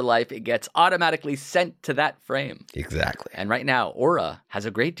in your life, it gets automatically sent to that frame. Exactly. And right now, Aura has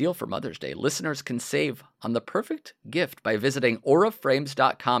a great deal for Mother's Day. Listeners can save on the perfect gift by visiting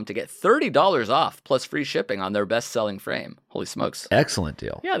auraframes.com to get $30 off plus free shipping on their best-selling frame. Holy smokes. Excellent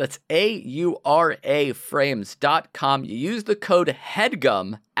deal. Yeah, that's auraframes.com. You use the code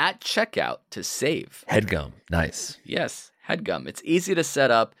HEADGUM at checkout to save. Headgum. Nice. Yes. HEADGUM. It's easy to set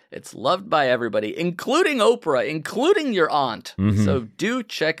up. It's loved by everybody, including Oprah, including your aunt. Mm-hmm. So do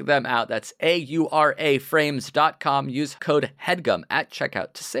check them out. That's auraframes.com. Use code HEADGUM at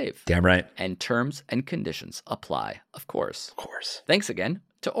checkout to save. Damn right. And terms and conditions apply, of course. Of course. Thanks again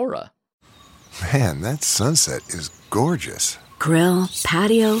to Aura. Man, that sunset is gorgeous. Grill,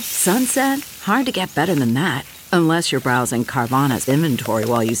 patio, sunset. Hard to get better than that. Unless you're browsing Carvana's inventory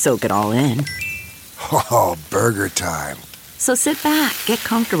while you soak it all in. Oh, burger time. So sit back, get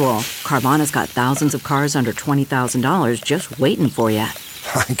comfortable. Carvana's got thousands of cars under $20,000 just waiting for you.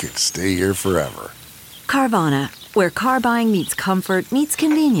 I could stay here forever. Carvana, where car buying meets comfort, meets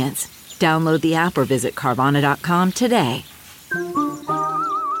convenience. Download the app or visit Carvana.com today.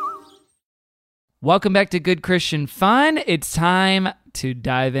 Welcome back to Good Christian Fun. It's time to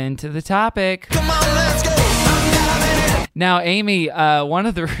dive into the topic. Come on, let's go. Now, Amy, one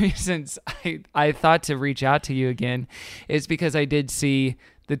of the reasons I thought to reach out to you again is because I did see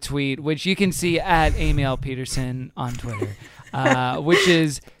the tweet, which you can see at Amy L. Peterson on Twitter, which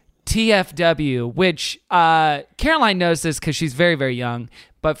is TFW, which Caroline knows this because she's very, very young.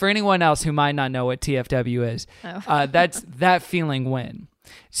 But for anyone else who might not know what TFW is, that's that feeling when.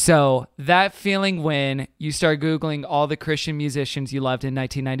 So that feeling when you start Googling all the Christian musicians you loved in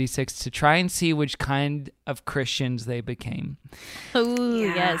 1996 to try and see which kind of Christians they became. Oh,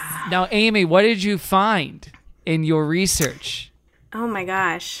 yes. Now, Amy, what did you find in your research? Oh my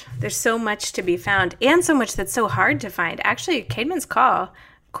gosh. There's so much to be found and so much that's so hard to find. Actually, Caedmon's Call,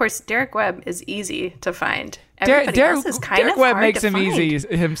 of course, Derek Webb is easy to find. Everybody else is kind Derek of Webb hard makes to him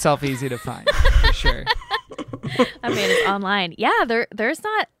find. himself easy to find, for sure. I mean, it's online. Yeah, there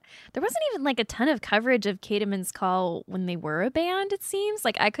wasn't even like a ton of coverage of Caedmon's Call when they were a band, it seems.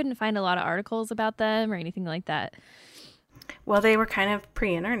 Like I couldn't find a lot of articles about them or anything like that. Well, they were kind of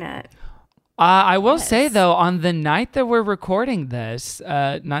pre-internet. I will say, though, on the night that we're recording this,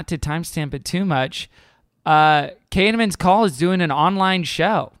 not to timestamp it too much, Caedmon's Call is doing an online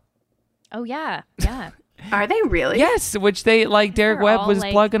show. Oh, yeah. Yeah. Are they really? Yes, which they, like, Derek We're Webb all, was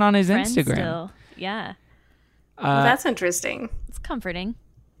like, plugging on his friends Instagram. still. Yeah. Well, that's interesting. It's comforting.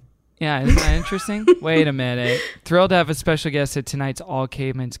 Yeah, isn't that interesting? Wait a minute. Thrilled to have a special guest at tonight's All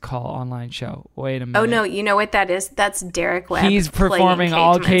Caedmon's Call online show. Wait a minute. Oh, no, you know what that is? That's Derek Webb. He's performing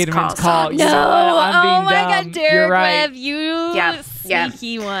All Caedmon's Call. songs. No, Oh my dumb. God, Derek You're right. Webb, you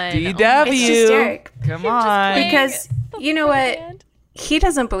sneaky one. DW. It's just Derek. Come on. Because, you know what? He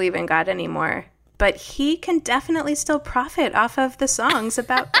doesn't believe in God anymore, but he can definitely still profit off of the songs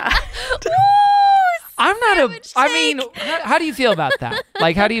about God. I'm not I mean, how do you feel about that?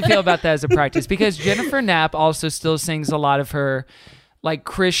 Like, how do you feel about that as a practice? Because Jennifer Knapp also still sings a lot of her, like,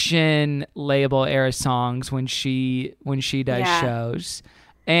 Christian label era songs when she does shows.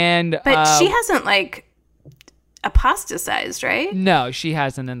 But she hasn't, like, apostatized, right? No, she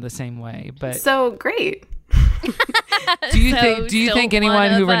hasn't in the same way. But so great. Do you think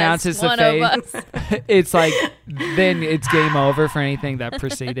anyone who renounces the faith, it's like, then it's game over for anything that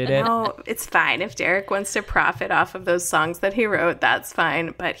preceded it? No, it's fine. If Derek wants to profit off of those songs that he wrote, that's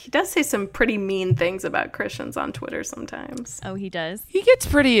fine. But he does say some pretty mean things about Christians on Twitter sometimes. Oh, he does? He gets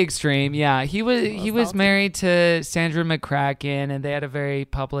pretty extreme, yeah. He was married to Sandra McCracken, and they had a very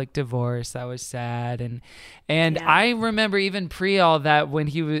public divorce. That was sad. And I remember even pre all that when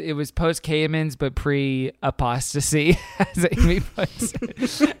it was post Caedmon's, but pre apostasy, as Amy puts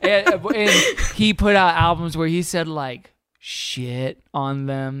it. And he put out albums where he said like shit on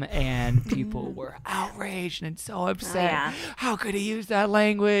them, and people were outraged and so upset. Oh, yeah. How could he use that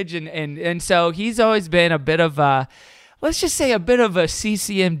language? And so he's always been a bit of a, let's just say, a bit of a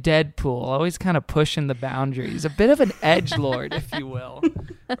CCM Deadpool, always kind of pushing the boundaries, a bit of an edgelord, if you will.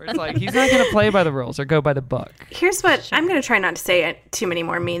 Where it's like, he's not going to play by the rules or go by the book. Here's what, I'm going to try not to say too many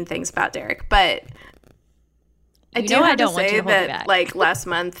more mean things about Derek, but I do have to say that, like, last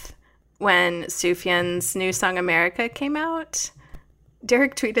month when Sufjan's new song America came out,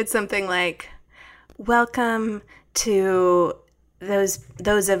 Derek tweeted something like, "Welcome to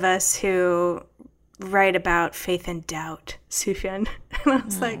those of us who write about faith and doubt, Sufjan." And I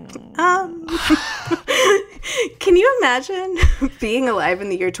was like, can you imagine being alive in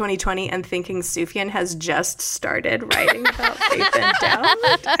the year 2020 and thinking Sufjan has just started writing about faith and doubt?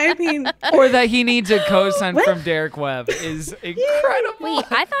 I mean, or that he needs a cosign from Derek Webb is incredible. Wait,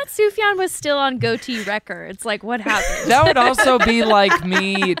 I thought Sufjan was still on Goatee Records. Like, what happened? That would also be like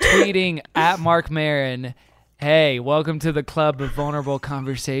me tweeting at Mark Maron, "Hey, welcome to the club of vulnerable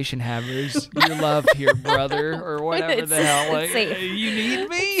conversation havers. You're loved here, brother," or whatever the hell. Like, you need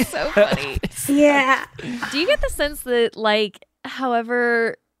me? So funny. Yeah. Do you get the sense that, like,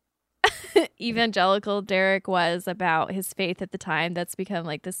 however evangelical Derek was about his faith at the time, that's become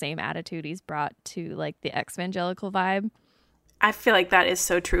like the same attitude he's brought to like the ex-evangelical vibe? I feel like that is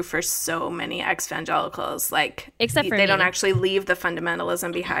so true for so many ex-evangelicals. Like, except for they me. don't actually leave the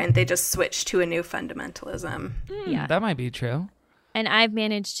fundamentalism behind. They just switch to a new fundamentalism. Yeah, that might be true. And I've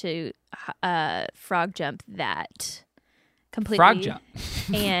managed to frog jump that completely. Frog jump.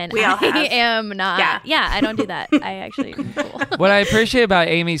 And We all have. I am not. Yeah, I don't do that. I actually am cool. What I appreciate about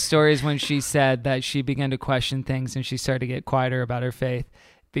Amy's story is when she said that she began to question things and she started to get quieter about her faith.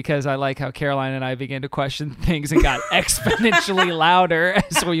 Because I like how Caroline and I began to question things and got exponentially louder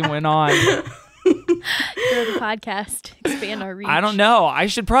as we went on. Grow the podcast, expand our reach. I don't know. I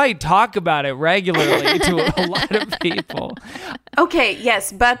should probably talk about it regularly to a lot of people. Okay,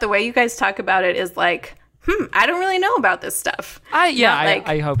 yes, but the way you guys talk about it is like, I don't really know about this stuff.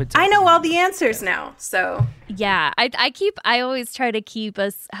 I hope it's. I know all the answers now, so. Yeah, I always try to keep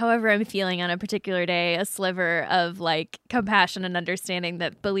us, however I'm feeling on a particular day, a sliver of like compassion and understanding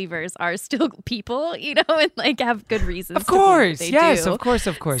that believers are still people, you know, and like have good reasons. Of course, to yes, do. of course.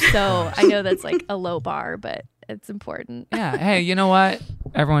 So I know that's like a low bar, but it's important. Yeah. Hey, you know what?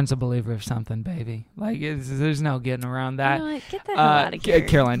 Everyone's a believer of something, baby. Like, there's no getting around that. You know what? Get the hell out of here.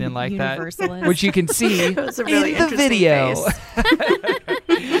 Caroline didn't like that, Universalist. which you can see It was a really in the video. face.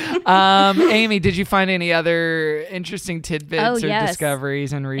 Amy, did you find any other interesting tidbits or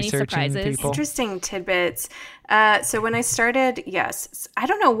discoveries and researching people? Interesting tidbits. So when I started, yes, I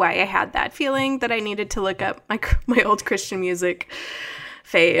don't know why I had that feeling that I needed to look up my old Christian music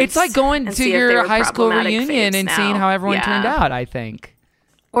faves. It's like going to your high school reunion and now. seeing how everyone turned out, I think.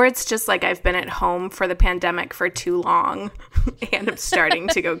 Or it's just like I've been at home for the pandemic for too long and I'm starting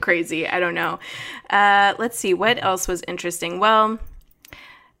to go crazy. I don't know. Let's see. What else was interesting? Well,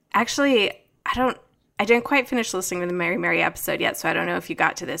 actually, I didn't quite finish listening to the Mary Mary episode yet, so I don't know if you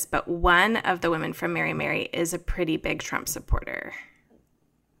got to this, but one of the women from Mary Mary is a pretty big Trump supporter.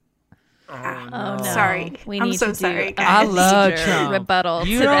 Oh no! Sorry, I'm so sorry. Guys. I love Trump. Rebuttal.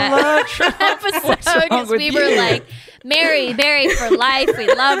 You to don't that love Trump episode because we were like, Mary for life. We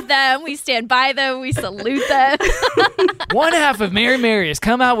love them. We stand by them. We salute them. One half of Mary Mary has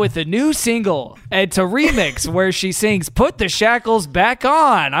come out with a new single. It's a remix where she sings "Put the Shackles Back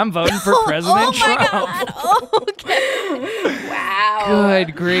On." I'm voting for President Trump. God. Oh, okay. Wow.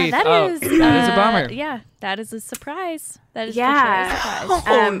 Good grief! That is a bummer. Yeah, that is a surprise. That is Yeah. for sure a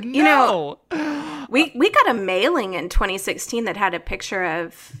surprise. You know, we got a mailing in 2016 that had a picture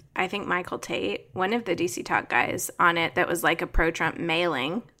of, I think, Michael Tate, one of the DC Talk guys, on it that was like a pro-Trump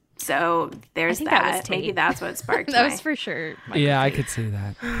mailing. So there's that. Maybe that's what sparked That was for sure. Michael Yeah, Tate. I could see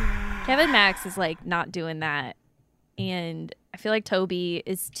that. Kevin Max is like not doing that, and I feel like Toby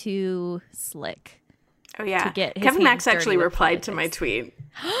is too slick. Oh yeah, to get his Kevin Max hands actually dirty with replied to my politics. tweet.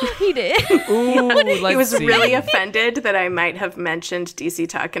 He did. Ooh, He was see. really offended that I might have mentioned DC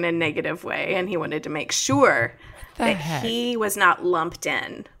Talk in a negative way, and he wanted to make sure that he was not lumped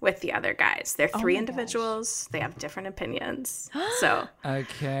in with the other guys. They're three individuals. They have different opinions. So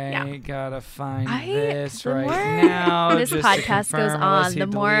Okay, gotta find this the right more now. this just to podcast goes confirm, unless on, he the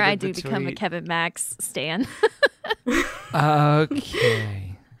more I do deleted the become a tweet. Kevin Max stan.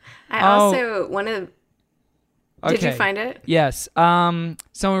 Okay. I also one of. Did you Okay. find it? Yes. Someone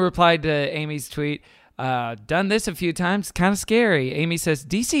replied to Amy's tweet. Done this a few times. Kind of scary. Amy says,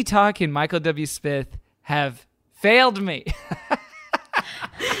 DC Talk and Michael W. Smith have failed me.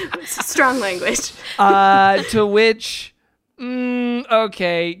 Strong language. To which,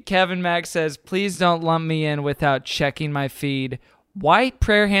 okay, Kevin Max says, please don't lump me in without checking my feed. White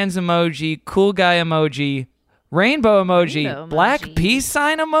prayer hands emoji, cool guy emoji, rainbow emoji, black peace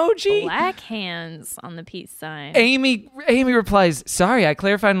sign emoji. Black hands on the peace sign. Amy replies, sorry, I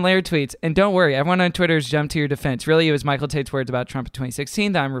clarified in later tweets. And don't worry, everyone on Twitter has jumped to your defense. Really, it was Michael Tate's words about Trump in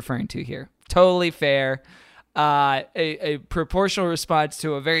 2016 that I'm referring to here. Totally fair. a proportional response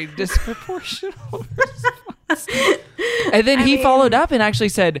to a very disproportional response. And then he followed up and actually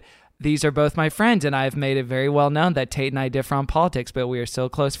said, "These are both my friends, and I've made it very well known that Tate and I differ on politics, but we are still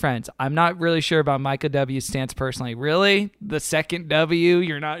close friends. I'm not really sure about Micah W's stance personally." Really? The second W,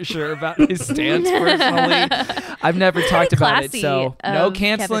 you're not sure about his stance personally? I've never talked about it, so no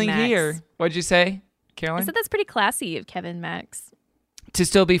canceling here. What'd you say, Caroline? I said that's pretty classy of Kevin Max. To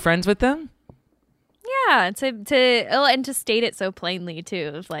still be friends with them? Yeah, and to state it so plainly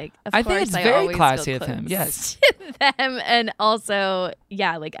too. Of like, of I course, think it's I very always classy go of him. close Yes, to them, and also,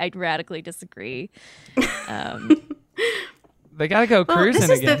 yeah, like I radically disagree. They gotta go cruising this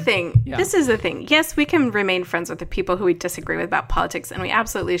is again. the thing. Yeah. This is the thing. Yes, we can remain friends with the people who we disagree with about politics, and we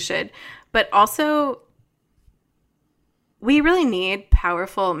absolutely should. But also, we really need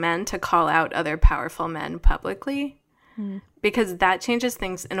powerful men to call out other powerful men publicly, because that changes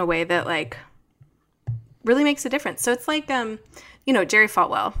things in a way that like really makes a difference. So it's like, Jerry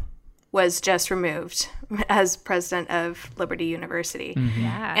Falwell was just removed as president of Liberty University. Mm-hmm.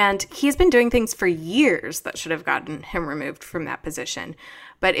 Yeah. And he's been doing things for years that should have gotten him removed from that position.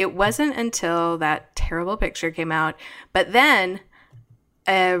 But it wasn't until that terrible picture came out. But then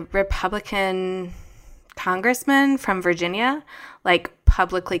a Republican congressman from Virginia, like,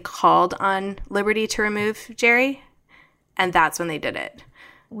 publicly called on Liberty to remove Jerry. And that's when they did it.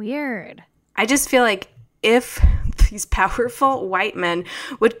 Weird. I just feel like if these powerful white men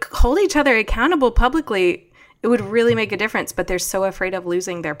would hold each other accountable publicly, it would really make a difference. But they're so afraid of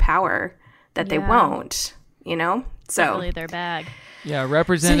losing their power that they won't, So It's not really their bag. Yeah,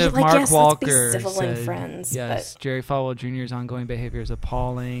 Representative Mark yes, Walker let's be civil and said, friends, yes, Jerry Falwell Jr.'s ongoing behavior is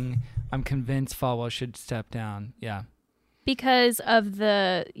appalling. I'm convinced Falwell should step down. Yeah. Because of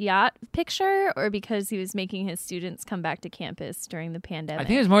the yacht picture, or because he was making his students come back to campus during the pandemic? I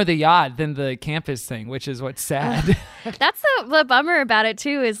think it was more the yacht than the campus thing, which is what's sad. That's the bummer about it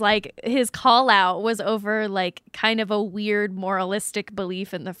too, is like his call out was over like kind of a weird moralistic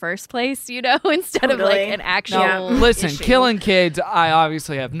belief in the first place, instead of like an actual Listen, issue. killing kids, I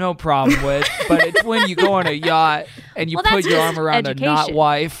obviously have no problem with, but it's when you go on a yacht and you put your arm around a not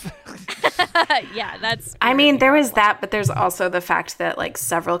wife. Yeah, that's. I mean, there was that, but there's also the fact that like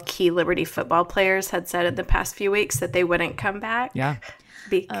several key Liberty football players had said in the past few weeks that they wouldn't come back. Yeah.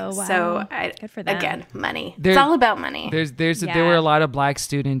 Oh, wow. So good for them. Again, money. It's all about money. There were a lot of black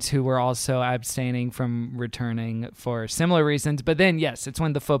students who were also abstaining from returning for similar reasons. But then, yes, it's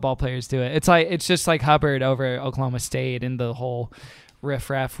when the football players do it. It's just like Hubbard over Oklahoma State and the whole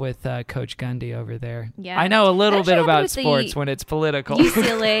riffraff with Coach Gundy over there. Yeah. I know a little bit about with sports when it's political.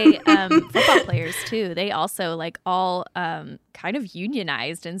 UCLA football players too. They also like all kind of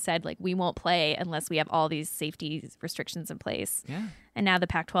unionized and said like, we won't play unless we have all these safety restrictions in place. Yeah. And now the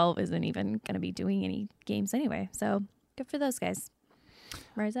Pac-12 isn't even going to be doing any games anyway. So good for those guys.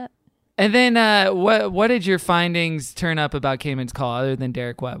 Rise up. And then what did your findings turn up about Caedmon's Call other than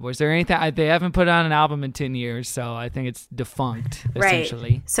Derek Webb? Was there anything? They haven't put on an album in 10 years, so I think it's defunct,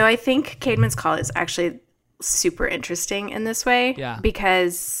 essentially. Right. So I think Caedmon's Call is actually super interesting in this way. Yeah.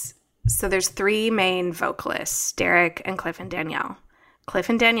 Because, so there's three main vocalists, Derek and Cliff and Danielle. Cliff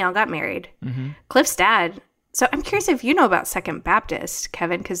and Danielle got married. Mm-hmm. Cliff's dad. So I'm curious if you know about Second Baptist,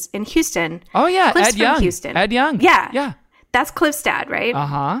 Kevin, because in Houston. Oh, yeah. Cliff's Ed from Young. Houston. Ed Young. Yeah. Yeah. That's Cliff's dad, right?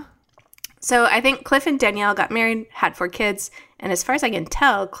 Uh-huh. So I think Cliff and Danielle got married, had 4 kids, and as far as I can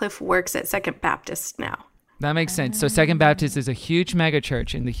tell, Cliff works at Second Baptist now. That makes sense. So Second Baptist is a huge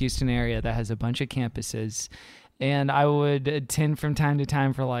megachurch in the Houston area that has a bunch of campuses. And I would attend from time to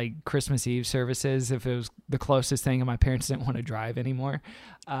time for like Christmas Eve services if it was the closest thing and my parents didn't want to drive anymore.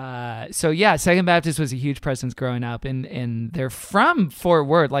 So yeah, Second Baptist was a huge presence growing up, and they're from Fort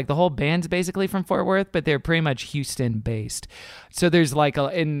Worth. Like the whole band's basically from Fort Worth, but they're pretty much Houston based. So there's like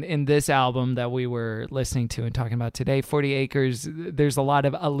in this album that we were listening to and talking about today, 40 Acres, there's a lot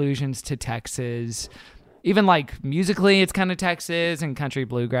of allusions to Texas. Even like musically, it's kind of Texas and country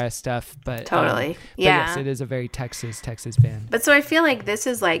bluegrass stuff, but totally, but yes, it is a very Texas band. But so I feel like this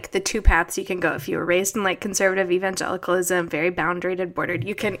is like the two paths you can go if you were raised in like conservative evangelicalism, very boundaried and bordered.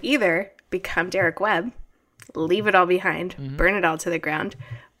 You can either become Derek Webb, leave it all behind, burn it all to the ground,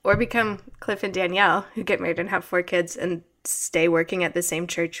 or become Cliff and Danielle, who get married and have 4 kids and stay working at the same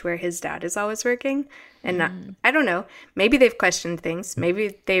church where his dad is always working. And not, I don't know, maybe they've questioned things,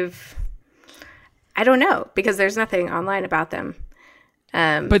 maybe they've. I don't know, because there's nothing online about them.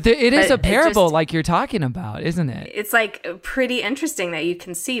 But it is a parable like you're talking about, isn't it? It's like pretty interesting that you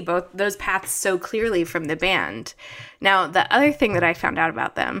can see both those paths so clearly from the band. Now, the other thing that I found out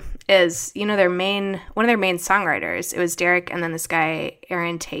about them is, one of their main songwriters, it was Derek and then this guy,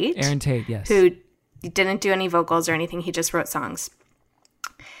 Aaron Tate. Aaron Tate, yes. Who He didn't do any vocals or anything. He just wrote songs.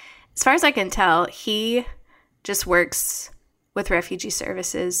 As far as I can tell, he just works with refugee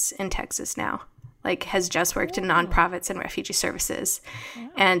services in Texas now. Like, has just worked in nonprofits and refugee services,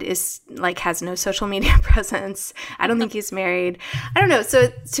 and is like has no social media presence. I don't think he's married. I don't know. So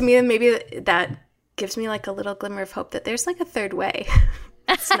to me, maybe that gives me like a little glimmer of hope that there's like a third way.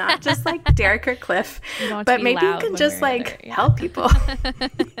 It's not just like Derek or Cliff, but maybe you can just like help people.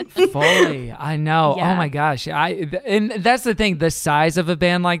 Fully, I know. Yeah. Oh my gosh, and that's the thing. The size of a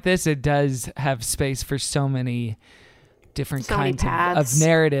band like this, it does have space for so many different kinds of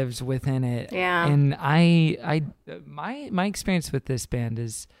narratives within it. Yeah. And my experience with this band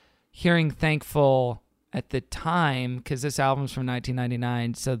is hearing Thankful at the time, because this album's from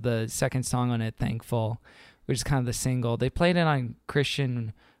 1999. So the second song on it, Thankful, which is kind of the single, they played it on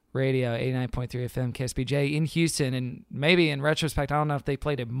Christian radio, 89.3 FM KSBJ in Houston. And maybe in retrospect, I don't know if they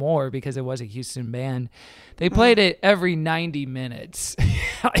played it more because it was a Houston band. They played it every 90 minutes,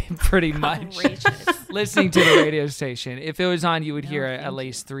 pretty much, listening to the radio station. If it was on, you would hear it at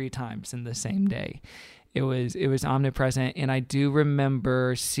least 3 times in the same day. It was omnipresent. And I do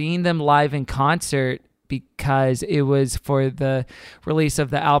remember seeing them live in concert because it was for the release of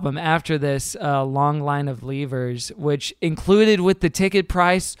the album after this, Long Line of Leavers, which included with the ticket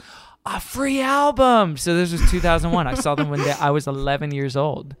price a free album. So this was 2001. I saw them when I was 11 years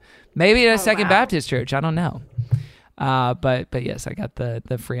old. Maybe at a Second Baptist church. I don't know. But yes, I got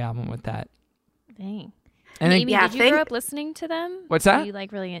the free album with that. Dang. And Amy, did you grow up listening to them? What's that? Were you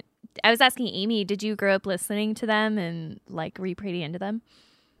like really? I was asking Amy, did you grow up listening to them and like were you pretty into them?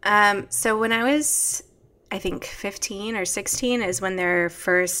 So when I was, I think 15 or 16 is when their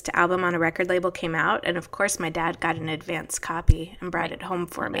first album on a record label came out. And of course, my dad got an advance copy and brought it home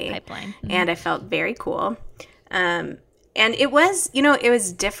for me. Pipeline. Mm-hmm. And I felt very cool. And it was, it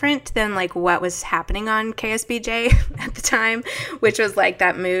was different than like what was happening on KSBJ at the time, which was like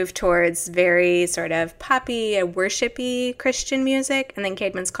that move towards very sort of poppy and worshipy Christian music. And then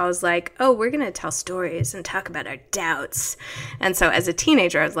Caedmon's Call is like, oh, we're going to tell stories and talk about our doubts. And so as a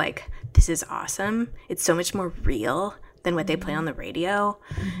teenager, I was like, this is awesome. It's so much more real than what they play on the radio.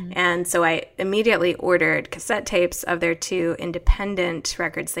 Mm-hmm. And so I immediately ordered cassette tapes of their 2 independent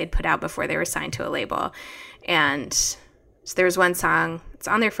records they'd put out before they were signed to a label. And so there was one song, it's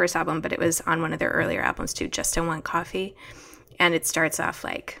on their first album, but it was on one of their earlier albums too, Just Don't Want Coffee. And it starts off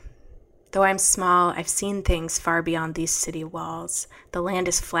like, though I'm small, I've seen things far beyond these city walls. The land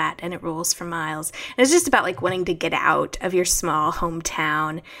is flat and it rolls for miles. And it's just about like wanting to get out of your small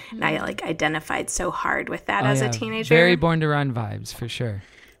hometown. Mm-hmm. And I like identified so hard with that as a teenager. Very Born to Run vibes for sure.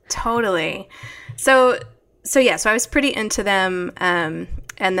 Totally. So I was pretty into them. And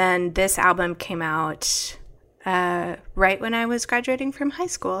then this album came out right when I was graduating from high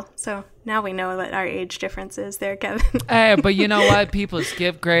school. So now we know what our age difference is there, Kevin. Hey, but you know what? People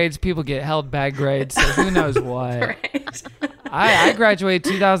skip grades. People get held bad grades. So who knows what? Right. I graduated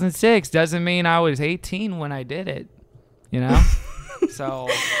 2006. Doesn't mean I was 18 when I did it. You know? So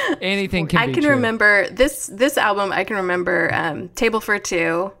anything can be true. I can remember this album. I can remember Table for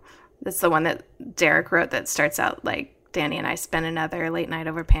Two. That's the one that Derek wrote that starts out like, Danny and I spent another late night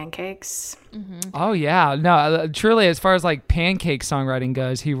over pancakes. Mm-hmm. Oh, yeah. No, truly, as far as like pancake songwriting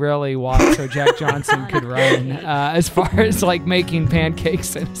goes, he really walked so Jack Johnson could run as far as like making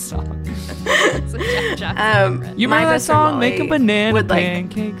pancakes in a song. You remember that song, Making Banana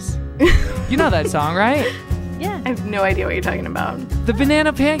Pancakes? You know that song, right? Yeah. I have no idea what you're talking about. The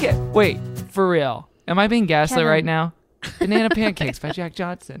banana pancake. Wait, for real. Am I being gaslit right now? Banana Pancakes by Jack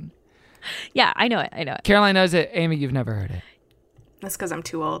Johnson. Yeah, I know it. Caroline knows it. Amy, you've never heard it. That's because I'm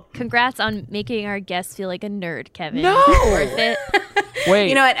too old. Congrats on making our guests feel like a nerd, Kevin. No! Worth it. Wait.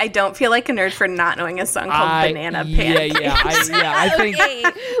 You know what? I don't feel like a nerd for not knowing a song called Banana Pancakes. I think... Okay.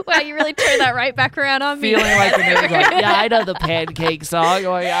 Wow, you really turned that right back around on me. Feeling like a nerd. Like, yeah, I know the pancake song.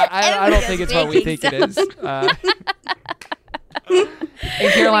 I don't think it's what we think it is. And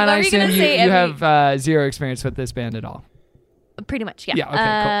Caroline, I assume you have zero experience with this band at all. Pretty much, yeah. Yeah,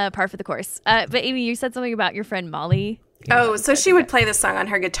 okay, cool. Par for the course. But Amy, you said something about your friend Molly. Oh, so she would play this song on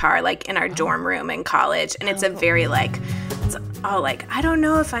her guitar, like in our dorm room in college, and it's a very like, it's all like, I don't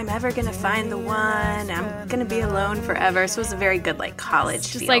know if I'm ever gonna find the one. I'm gonna be alone forever. So it was a very good like college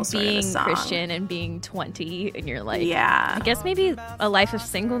just feel like sort being of a song. Christian and being 20, and you're like, yeah. I guess maybe a life of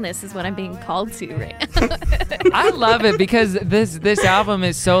singleness is what I'm being called to right now. I love it because this album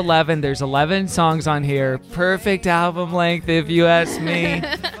is so 11. There's 11 songs on here. Perfect album length, if you ask me.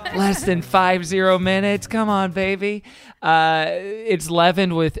 Less than 50 minutes. Come on, baby. It's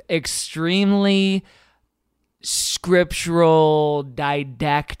leavened with extremely scriptural,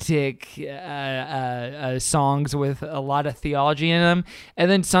 didactic songs with a lot of theology in them, and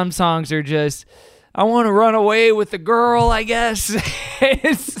then some songs are just, I want to run away with the girl, I guess.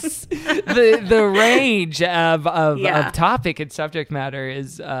 It's the range of topic and subject matter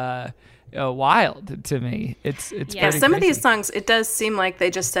is wild to me. It's some of these songs, it does seem like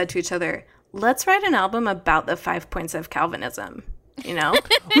they just said to each other, let's write an album about the 5 points of Calvinism. You know?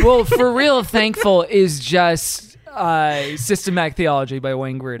 Well, For Real Thankful is just systematic theology by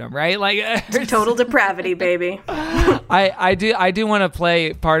Wayne Grudem, right? Like total depravity, baby. I do want to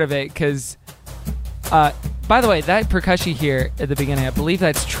play part of it because, by the way, that percussion here at the beginning, I believe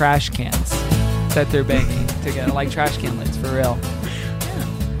that's trash cans that they're banging together, like trash can lids, for real.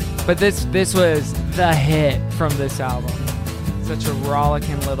 But this was the hit from this album. Such a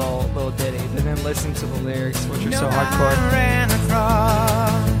rollicking little ditty. And then listen to the lyrics, which are so hardcore. I ran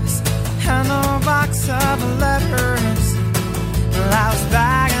across a box of letters. I was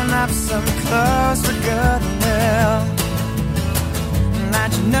bagging up some clothes for goodwill.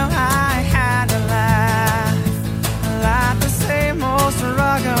 That you know I had to laugh the same old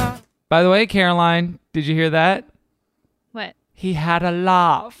struggle. By the way, Caroline, did you hear that? What? He had a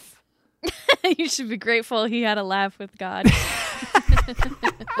laugh. You should be grateful he had a laugh with God.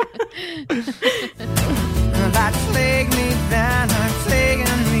 That plagued me then, I'm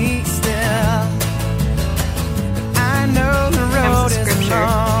plaguing me still. I know the road is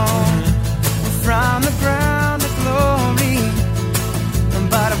long from the ground to glory,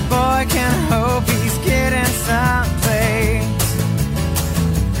 but a boy can hope he's getting someplace.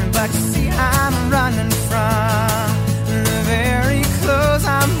 But you see, I'm running from the very clothes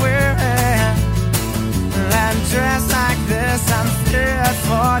I'm wearing. I'm dressed like this, I'm fit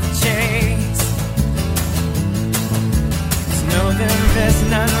for the chase. No, there is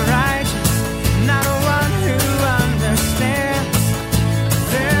none righteous, not one who understands.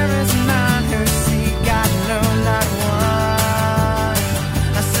 There is none who seek God, no, not one.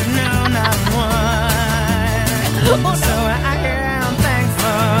 I said no, not one. So I am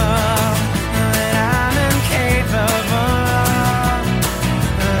thankful that I'm incapable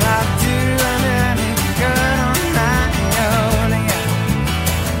of doing any good on my own.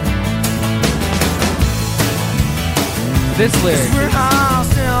 This lyric. We're all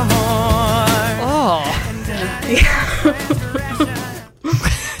still born. Oh.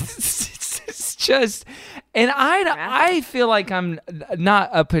 It's just, and I feel like I'm not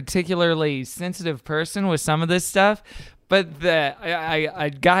a particularly sensitive person with some of this stuff, but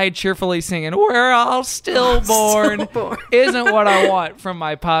a guy cheerfully singing "We're all still born" isn't what I want from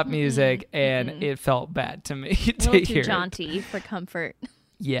my pop music, and it felt bad to me to a little hear too jaunty for comfort.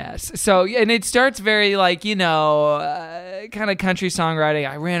 Yes. So, and it starts very like, kind of country songwriting.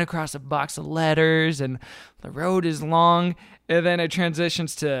 I ran across a box of letters and the road is long. And then it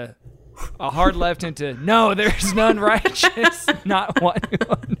transitions to a hard left into, no, there's none righteous, not one who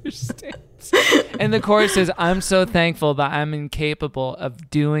understands. And the chorus says, I'm so thankful that I'm incapable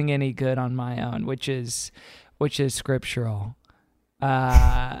of doing any good on my own, which is scriptural.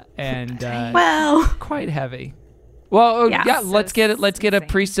 Well, quite heavy. Well, yeah, let's get a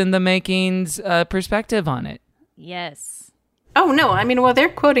priest in the making's perspective on it. Yes. Oh no, I mean, well, they're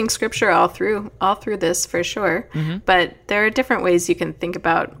quoting scripture all through this for sure. Mm-hmm. But there are different ways you can think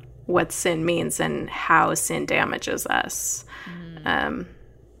about what sin means and how sin damages us.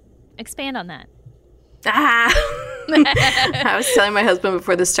 Expand on that. I was telling my husband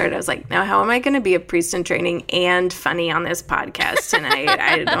before this started, I was like, now how am I going to be a priest in training and funny on this podcast tonight?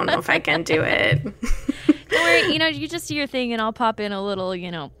 I don't know if I can do it. Don't worry, you just do your thing and I'll pop in a little,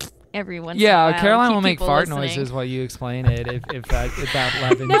 every once in a while. Yeah, Caroline will make fart listening. Noises while you explain it if that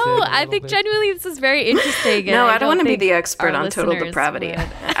levens No, it I think genuinely this is very interesting. No, I don't want to be the expert on total depravity.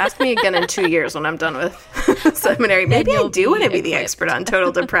 Ask me again in 2 years when I'm done with seminary. Maybe I do want to be the expert on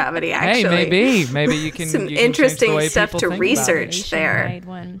total depravity, actually. Hey, maybe you can. Some you can interesting change the way stuff to people think research there.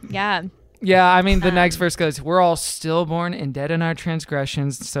 Yeah. Yeah, I mean, the next verse goes, we're all stillborn and dead in our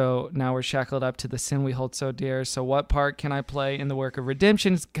transgressions, so now we're shackled up to the sin we hold so dear. So what part can I play in the work of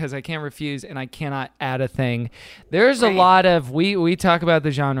redemption? Because I can't refuse and I cannot add a thing. There's a lot of, we talk about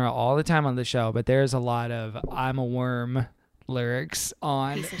the genre all the time on the show, but there's a lot of I'm a worm lyrics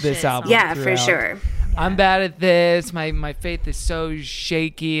on this album. Yeah, throughout. for sure. I'm bad at this. My faith is so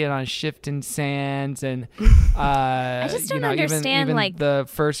shaky and on shifting sands. And I just don't understand. Even like the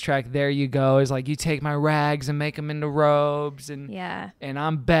first track, "There You Go," is like you take my rags and make them into robes, and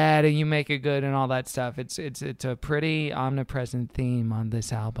I'm bad and you make it good and all that stuff. It's a pretty omnipresent theme on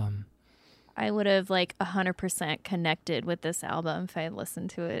this album. I would have like 100% connected with this album if I had listened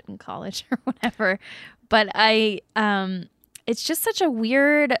to it in college or whatever. But it's just such a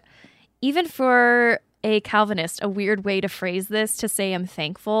weird, even for a Calvinist, a weird way to phrase this, to say I'm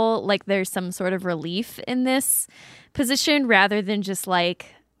thankful. Like there's some sort of relief in this position rather than just like,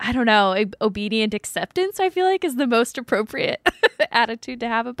 I don't know, obedient acceptance, I feel like is the most appropriate attitude to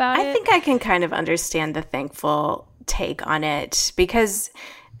have about it. I think I can kind of understand the thankful take on it because,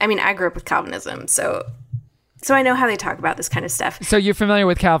 I mean, I grew up with Calvinism, so I know how they talk about this kind of stuff. So you're familiar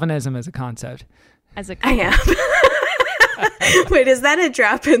with Calvinism as a concept? I am. Wait, is that a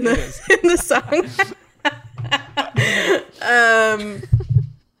drop in the song?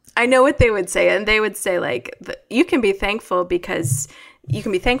 I know what they would say, and they would say like, you can be thankful because you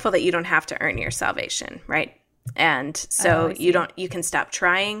can be thankful that you don't have to earn your salvation, right? And so you can stop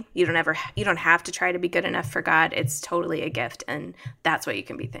trying. You don't have to try to be good enough for God. It's totally a gift, and that's what you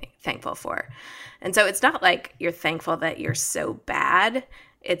can be thankful for. And so it's not like you're thankful that you're so bad.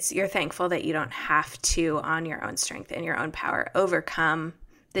 You're thankful that you don't have to, on your own strength and your own power, overcome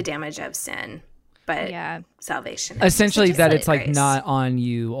the damage of sin. But salvation is essentially that it's like grace. not on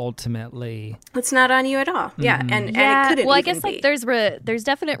you ultimately. It's not on you at all. Yeah, and it couldn't. Well, I even guess be. like there's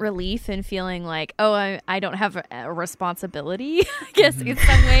definite relief in feeling like, oh, I don't have a responsibility, I guess in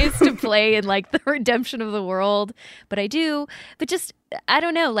some ways, to play in like the redemption of the world, but I do. But just I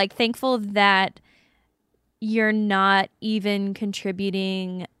don't know, like thankful that you're not even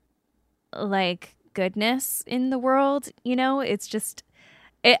contributing like goodness in the world. You know, it's just.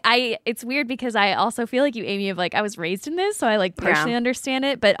 It's weird because I also feel like you, Amy, of like I was raised in this, so I like partially understand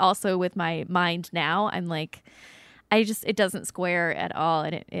it, but also with my mind now, I'm like, it doesn't square at all,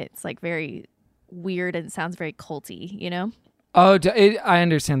 and it's like very weird and sounds very culty, you know? Oh, I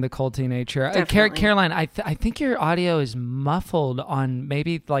understand the culty nature. Caroline, I think your audio is muffled on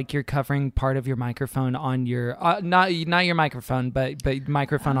maybe like you're covering part of your microphone on your not your microphone, but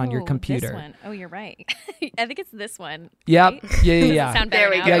microphone on your computer. This one. Oh, you're right. I think it's this one. Yep. Right? Yeah. Sound there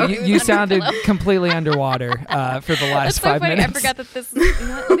we now? go. Yeah, you sounded completely underwater for the last That's so 5 funny. minutes. I forgot that this. You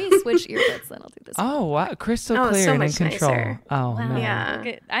know what? Let me switch earbuds, then I'll do this. Oh wow, crystal Oh, clear so and in much control. nicer. Oh Wow. man. Yeah.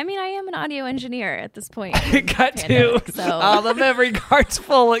 Okay. I mean, I am an audio engineer at this point. Got to. So. The memory card's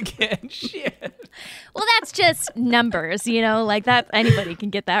full again. Shit. Well, that's just numbers, you know, like that. Anybody can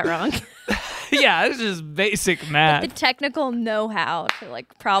get that wrong. Yeah, it's just basic math. The technical know-how to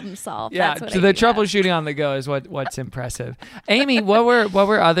like problem solve. Yeah, that's what so the troubleshooting on the go is what's impressive. Amy, what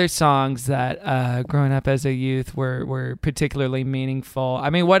were other songs that growing up as a youth were particularly meaningful?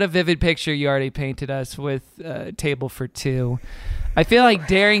 I mean, what a vivid picture you already painted us with Table for Two. I feel like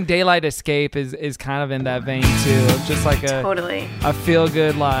Daring Daylight Escape is kind of in that vein too. Just like a feel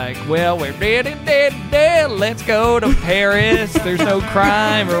good like, well, we're dead, let's go to Paris. There's no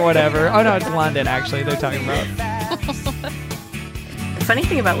crime or whatever. Oh no, it's London actually they're talking about. The funny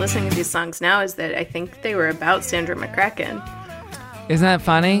thing about listening to these songs now is that I think they were about Sandra McCracken. Isn't that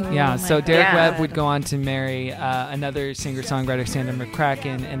funny? Yeah. So Derek God. Webb would go on to marry another singer-songwriter, Sandra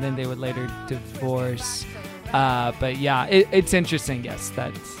McCracken, and then they would later divorce. But yeah, it's interesting. Yes,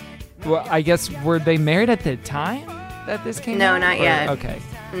 well, I guess were they married at the time that this came out? No, not yet. Okay.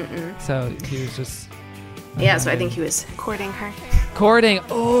 Mm-mm. So he was just. Yeah, so I think he was courting her.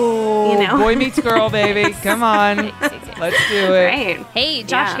 Oh, you know? Boy meets girl, baby. Come on. Let's do it. Right. Hey,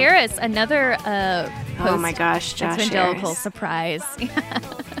 Josh Harris, another oh my gosh, Josh evangelical Harris. surprise.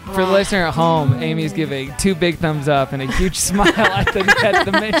 For the listener at home, Amy's giving 2 big thumbs up and a huge smile at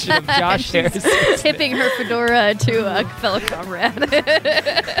the mention of Josh Harris. Tipping her fedora to a fellow comrade.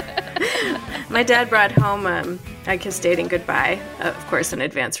 My dad brought home I Kissed Dating Goodbye, of course, an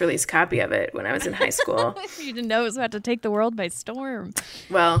advance release copy of it when I was in high school. You didn't know it was about to take the world by storm.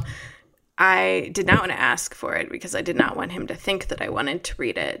 Well, I did not want to ask for it because I did not want him to think that I wanted to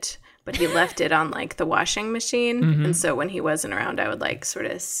read it. But he left it on like the washing machine. Mm-hmm. And so when he wasn't around, I would like sort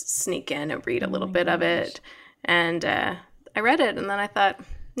of sneak in and read a little bit of it. And I read it and then I thought,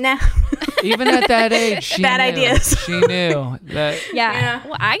 nah. Even at that age, she Bad knew. ideas. She knew that. Yeah.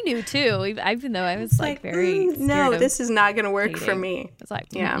 Well, I knew too, even though I was like very scared no, of this is not going to work dating. for me. It's like,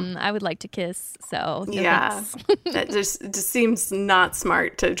 I would like to kiss. So no yeah, thanks. That just seems not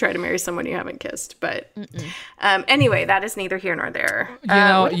smart to try to marry someone you haven't kissed. But anyway, that is neither here nor there. What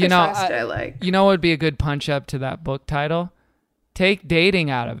other songs do I like? You know what would be a good punch up to that book title? Take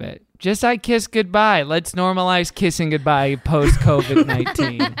dating out of it. Just I kiss goodbye. Let's normalize kissing goodbye post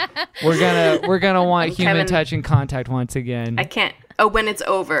COVID-19. We're gonna want human touch and contact once again. I can't. Oh, when it's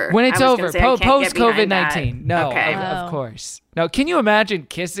over. When it's over, post COVID-19. No, okay. of course. Now, can you imagine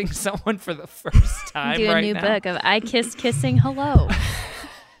kissing someone for the first time Do right a new now? book of I Kissed Kissing Hello.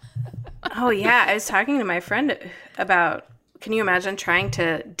 Oh, yeah. I was talking to my friend about, can you imagine trying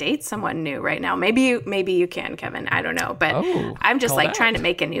to date someone new right now? Maybe you can, Kevin. I don't know. But I'm just like trying to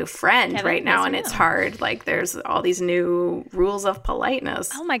make a new friend right now, and it's hard. Like there's all these new rules of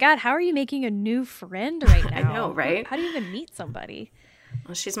politeness. Oh my God, how are you making a new friend right now? I know, right? How do you even meet somebody?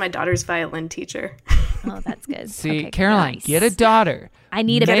 Well, she's my daughter's violin teacher. Oh, that's good. See, okay, Caroline, nice. get a daughter. I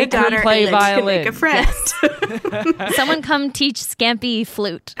need Make a daughter. her play violin. Make a friend. Yes. Someone come teach Scampy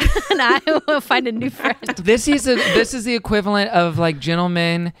flute, and I will find a new friend. This is the equivalent of like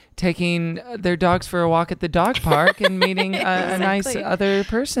gentlemen taking their dogs for a walk at the dog park and meeting a nice other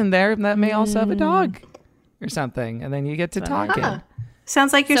person there that may also have a dog or something, and then you get to talking.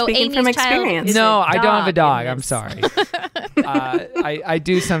 Sounds like you're speaking Amy's from experience. No, I don't have a dog. I'm sorry. I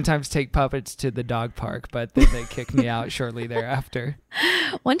do sometimes take puppets to the dog park, but then they kick me out shortly thereafter.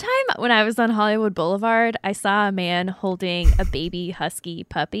 One time when I was on Hollywood Boulevard, I saw a man holding a baby husky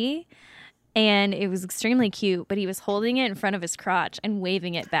puppy, and it was extremely cute, but he was holding it in front of his crotch and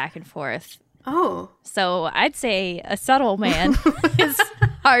waving it back and forth. Oh. So I'd say a subtle man is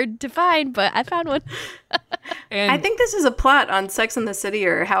hard to find, but I found one. I think this is a plot on Sex and the City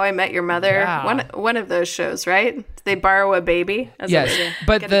or How I Met Your Mother. Yeah. One of those shows, right? They borrow a baby. Yes,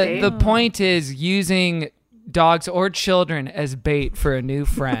 but the point is using dogs or children as bait for a new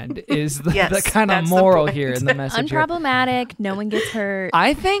friend is the kind of moral here in the message. Unproblematic. No one gets hurt.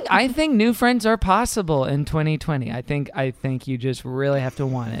 I think new friends are possible in 2020. I think you just really have to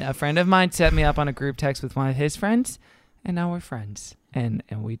want it. A friend of mine set me up on a group text with one of his friends, and now we're friends, and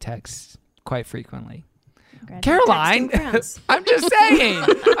we text quite frequently. Caroline, I'm just saying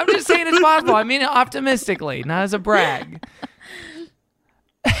it's possible. I mean it optimistically, not as a brag.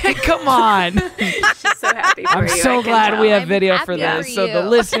 Come on. She's so happy for I'm you. so glad we have video for happy this for so the you.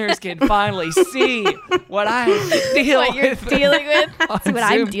 listeners can finally see what I What you're dealing with. That's what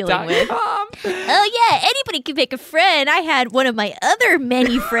I'm dealing with. Oh yeah, anybody can make a friend. I had one of my other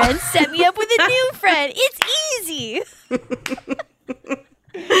many friends set me up with a new friend. It's easy.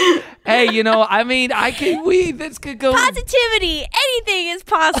 Hey, this could go. Positivity. Anything is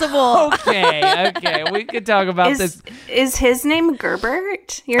possible. Okay. We could talk about this. Is his name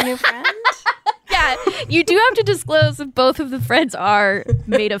Gerbert, your new friend? Yeah, you do have to disclose if both of the friends are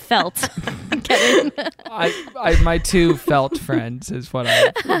made of felt. Kevin. My two felt friends is what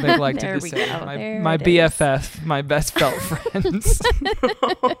I would like to say. My BFF, my best felt friends,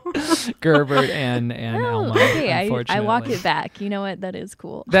 Gerbert and Elma. Okay, unfortunately. I walk it back. You know what? That is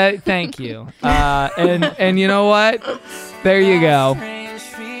cool. Thank you. And you know what? There you go.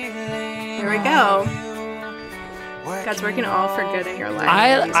 Here we go. God's working all for good in your life.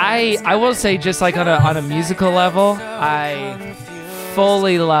 I will say, just like on a musical level, I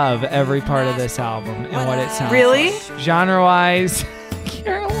fully love every part of this album and what it sounds really? like. Genre-wise,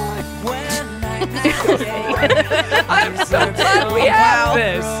 Caroline. I'm so glad we have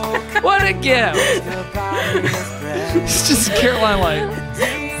this. What a gift. It's just Caroline like,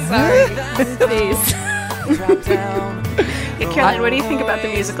 sorry, face. Hey, Caroline, what do you think about the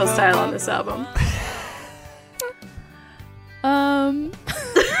musical style on this album?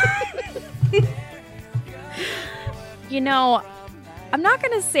 I'm not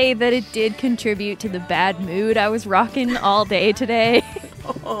going to say that it did contribute to the bad mood I was rocking all day today,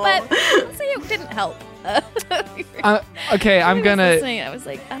 but I'll say it didn't help. Okay, I'm going to... I was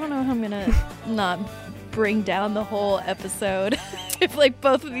like, I don't know how I'm going to not bring down the whole episode if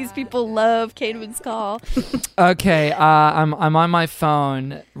both of these people love Caedmon's Call. Okay, I'm on my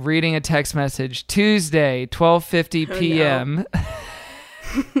phone reading a text message. Tuesday, 12:50 p.m.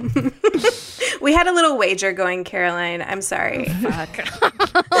 No. We had a little wager going, Caroline. I'm sorry.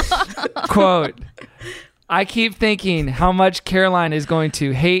 Quote, I keep thinking how much Caroline is going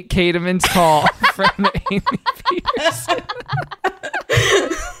to hate Caedmon's Call from Amy Peterson.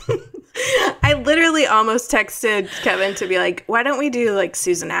 I literally almost texted Kevin to be like, why don't we do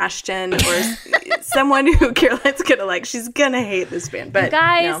Susan Ashton or someone who Caroline's gonna like? She's gonna hate this band. But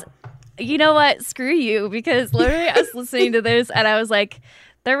guys, no. You know what? Screw you, because literally I was listening to this and I was like,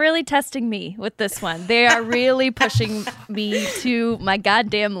 they're really testing me with this one. They are really pushing me to my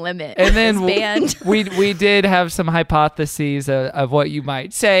goddamn limit. And then this band. we did have some hypotheses of what you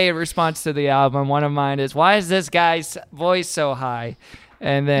might say in response to the album. One of mine is, why is this guy's voice so high?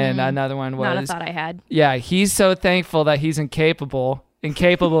 And then another one was, not a thought I had. Yeah, he's so thankful that he's incapable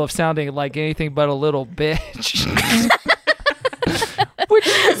of sounding like anything but a little bitch. Which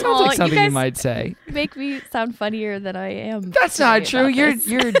sounds like something you might say. Make me sound funnier than I am. That's not true. You're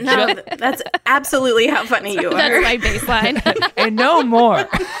no, that's absolutely how funny you are. That's my baseline. And no more.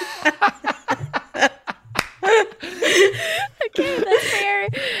 Okay, that's fair.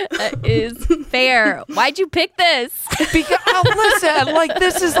 is fair. Why'd you pick this? Because, listen, like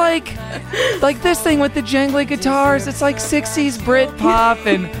this is like this thing with the jangly guitars. It's like 60s Brit pop,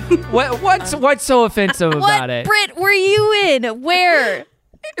 and what's so offensive about it? What Brit were you in? Where?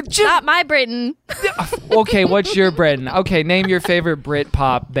 Not my Britain. Okay, what's your Britain? Okay, name your favorite Brit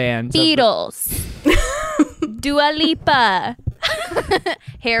pop bands. Beatles. Dua Lipa.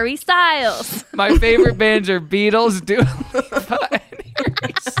 Harry Styles. My favorite bands are Beatles, Dua Lipa, and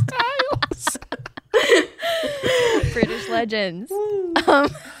Harry Styles. British legends.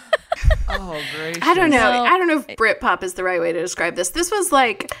 Oh, gracious. I don't know. I don't know if Britpop is the right way to describe this. This was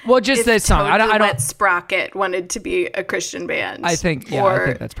like, just this song. I don't. Wet Sprocket wanted to be a Christian band. I think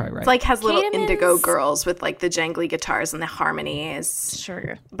that's probably right. It's like has little indigo girls with like the jangly guitars and the harmonies.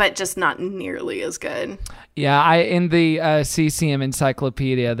 Sure, but just not nearly as good. Yeah, in the CCM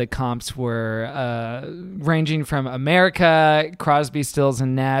encyclopedia, the comps were ranging from America, Crosby, Stills,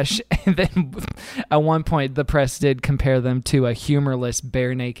 and Nash, and then at one point the press did compare them to a humorless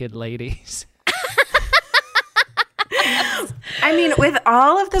bare naked ladies. I mean, with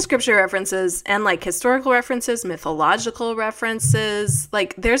all of the scripture references and like historical references, mythological references,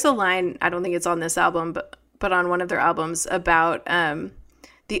 like there's a line, I don't think it's on this album, but on one of their albums about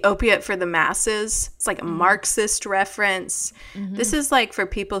the opiate for the masses. It's like a Marxist reference. Mm-hmm. This is like for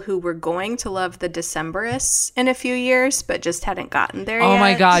people who were going to love the Decemberists in a few years, but just hadn't gotten there yet. Oh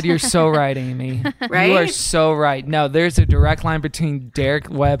my God, you're so right, Amy. Right? You are so right. No, there's a direct line between Derek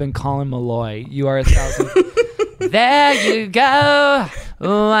Webb and Colin Malloy. You are 1,000. There you go,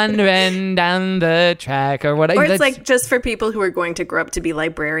 wandering down the track or whatever. Or it's like just for people who are going to grow up to be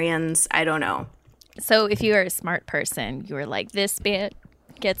librarians. I don't know. So if you are a smart person, you were like, this bit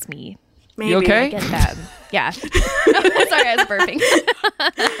gets me. Maybe. You okay? I get that. Yeah. Sorry, I was burping.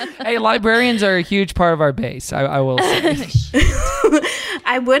 Hey, librarians are a huge part of our base, I will say.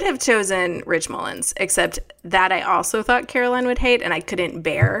 I would have chosen Rich Mullins, except that I also thought Caroline would hate, and I couldn't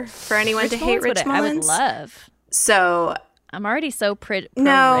bear for anyone to hate Rich Mullins. I would love. So I'm already so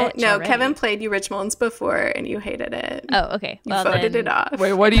No, Rich already. Kevin played you Rich Mullins before, and you hated it. Oh, okay. You voted it off.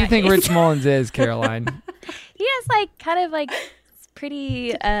 Wait, what do you think Rich Mullins is, Caroline? He has like kind of like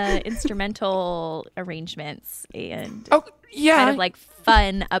pretty instrumental arrangements and kind of like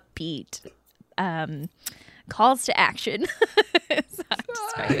fun, upbeat calls to action.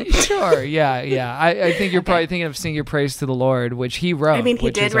 Sure, yeah. I think you're probably thinking of Sing Your Praise to the Lord, which he wrote. I mean,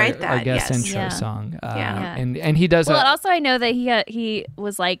 he did write our that, guest yes. intro song. Yeah. And he does. Well, also I know that he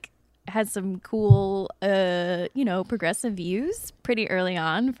was like had some cool, progressive views pretty early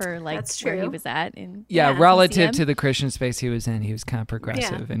on for like That's where true. he was at. In relative CCM. to the Christian space he was in, he was kind of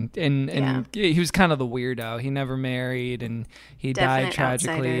progressive, and he was kind of the weirdo. He never married, and he died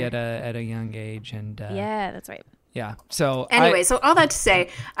tragically at a young age. And yeah, that's right. Yeah. So anyway, so all that to say,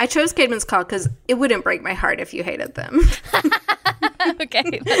 I chose Caedmon's Call because it wouldn't break my heart if you hated them.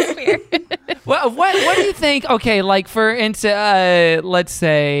 Okay, that's fair. Well, what do you think? Okay, like for instance, let's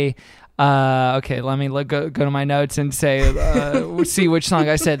say. Okay, let me go to my notes and say, see which song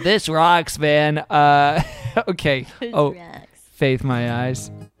I said. This rocks, man. Okay. Faith, My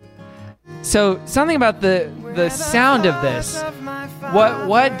Eyes. So something about the sound of this.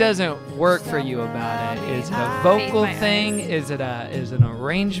 What doesn't work for you about it? Is it a vocal thing? Is it an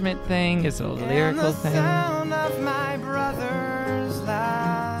arrangement thing? Is it a lyrical thing?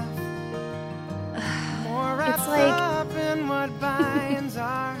 It's like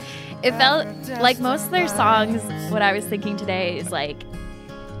it felt like most of their songs. What I was thinking today is like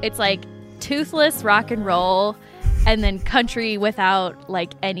it's like toothless rock and roll, and then country without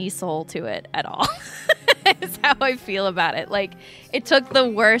like any soul to it at all. Is how I feel about it. Like it took the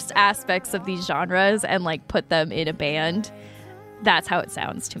worst aspects of these genres and like put them in a band. That's how it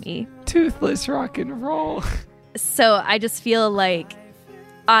sounds to me. Toothless rock and roll. So I just feel like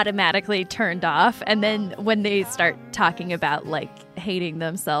automatically turned off, and then when they start talking about like hating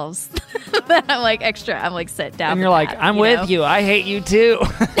themselves, then I'm like sit down. And you're like, I'm with you. I hate you too.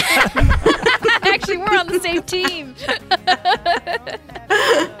 Actually, we're on the same team.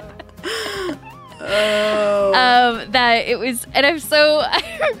 That it was, and I'm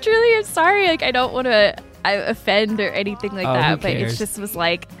truly am sorry. Like I don't want to offend or anything like that, but it just was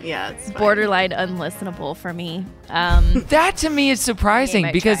like it's borderline unlistenable for me. That to me is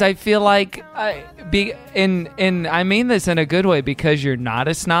surprising because I feel like I mean this in a good way because you're not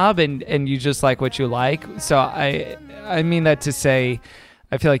a snob and you just like what you like. So I mean that to say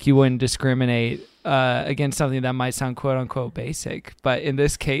I feel like you wouldn't discriminate against something that might sound quote unquote basic, but in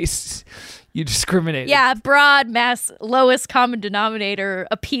this case You discriminate. Yeah, broad mass lowest common denominator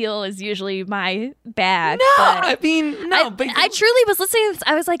appeal is usually my bag. No, but I mean, no. But I truly was listening to this.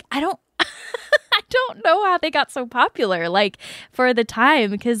 I was like, I don't know how they got so popular, like, for the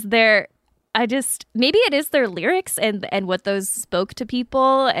time, because maybe it is their lyrics and what those spoke to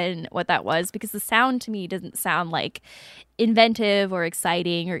people and what that was, because the sound to me doesn't sound like inventive or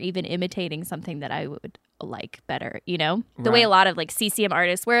exciting or even imitating something that I would like better, the way a lot of like CCM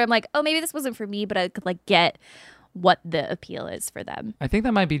artists, where I'm like, oh, maybe this wasn't for me, but I could like get what the appeal is for them. I think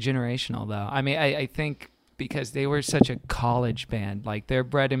that might be generational, though. I mean, I think because they were such a college band, like their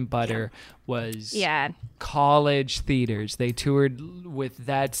bread and butter was college theaters. They toured with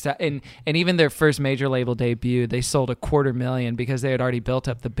that stuff, and even their first major label debut, they sold 250,000 because they had already built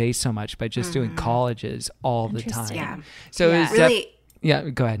up the base so much by just doing colleges all the time. Yeah. So it's really,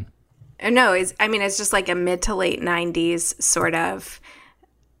 go ahead. No, it's just like a mid to late 90s sort of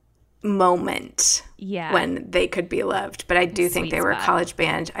moment when they could be loved. But I do think they were a college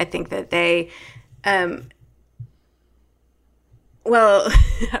band. I think that they,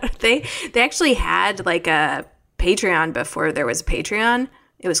 they actually had like a Patreon before there was a Patreon.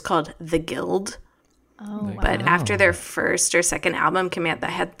 It was called The Guild. Oh, but after their first or second album came out, that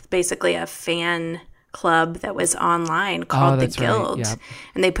had basically a fan club that was online called The Guild. Right. Yep.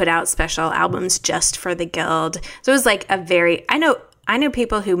 And they put out special albums just for The Guild. So it was like I know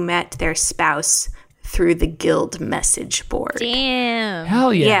people who met their spouse through the Guild message board. Damn.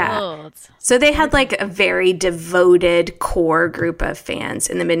 Hell yeah. Yeah. So they had like a very devoted core group of fans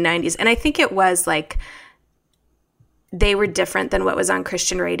in the mid 90s. And I think it was like they were different than what was on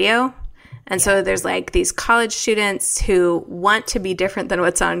Christian radio. And so there's like these college students who want to be different than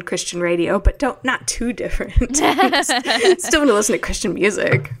what's on Christian radio, but not too different. Still want to listen to Christian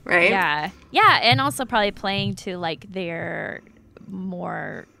music, right? Yeah. Yeah. And also probably playing to like their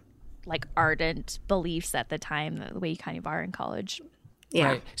more like ardent beliefs at the time, the way you kind of are in college. Yeah.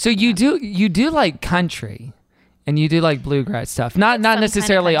 Right. So you do like country and you do like bluegrass stuff. Not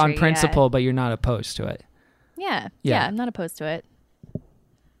necessarily kind of country, on principle, but you're not opposed to it. Yeah. Yeah. I'm not opposed to it.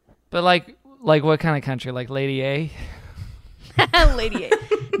 But like what kind of country? Like Lady A? Lady A.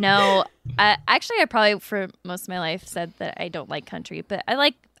 No, I probably for most of my life said that I don't like country, but I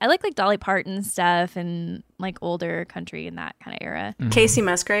like Dolly Parton stuff and like older country in that kind of era. Mm-hmm. Casey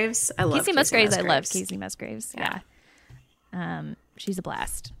Musgraves. I love Casey Musgraves. I love Casey Musgraves. Yeah. She's a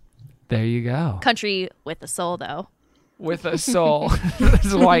blast. There you go. Country with a soul, though. With a soul. This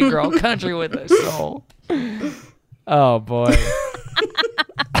is a white girl. Country with a soul. Oh boy.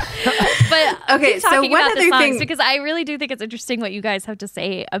 But okay, so one other thing, because I really do think it's interesting what you guys have to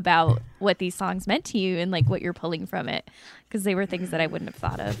say about what these songs meant to you and like what you're pulling from it, because they were things that I wouldn't have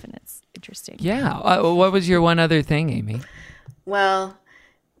thought of, and it's interesting. Yeah. What was your one other thing, Amy? Well,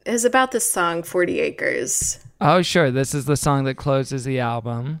 it was about the song 40 Acres. Oh, sure. This is the song that closes the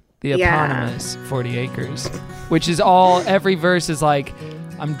album, the eponymous 40 Acres, which is every verse is like,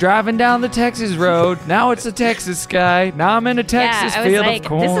 I'm driving down the Texas road. Now it's a Texas sky. Now I'm in a Texas field of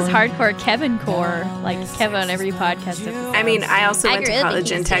corn. This is hardcore Kevin core, like Kevin on every podcast episode. I mean, I also went to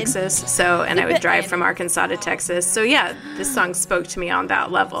college in Texas, and I would drive from Arkansas to Texas. So yeah, this song spoke to me on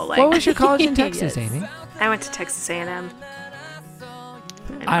that level. Like, what was your college in Texas, Amy? I went to Texas A&M.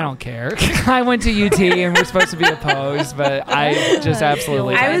 I don't care. I went to UT and we're supposed to be opposed, but I just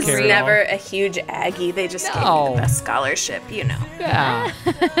absolutely don't care. I was never a huge Aggie. They just gave me the best scholarship, Yeah.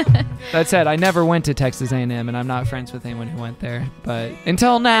 That said, I never went to Texas A&M, and I'm not friends with anyone who went there. But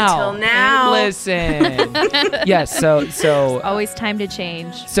until now. Listen. Yes, so always time to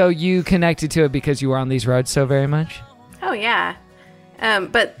change. So you connected to it because you were on these roads so very much? Oh, yeah.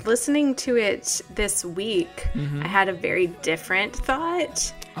 But listening to it this week, I had a very different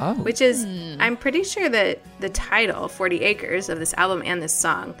thought, which is I'm pretty sure that the title, 40 Acres, of this album and this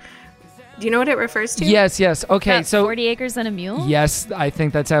song, do you know what it refers to? Yes. Okay, about so 40 Acres and a Mule? Yes, I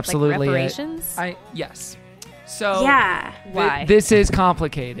think that's absolutely like reparations? Yes. So yeah. Why? This is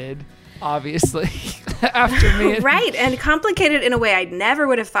complicated. Obviously, after me. Right, and complicated in a way I never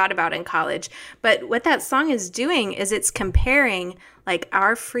would have thought about in college. But what that song is doing is it's comparing like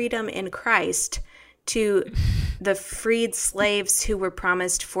our freedom in Christ to the freed slaves who were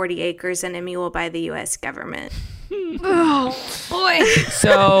promised 40 acres and a mule by the U.S. government. Oh, boy.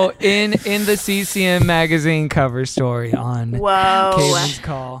 So in the CCM magazine cover story on Caedmon's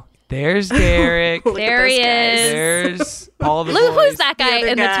Call, there's Derek. There he is. There's all the boys. Who's that guy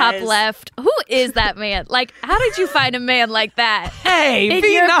in the top left? Who is that man? Like, how did you find a man like that? Hey, in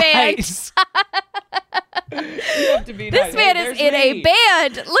be your nice. Band? You have to be this nice. man is in a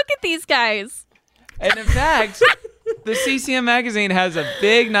band. Look at these guys. And in fact, The CCM magazine has a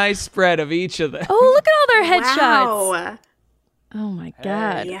big, nice spread of each of them. Oh, look at all their headshots. Wow. Oh my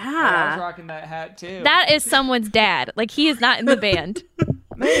God. I Yeah. was rocking that hat too. That is someone's dad. Like, he is not in the band.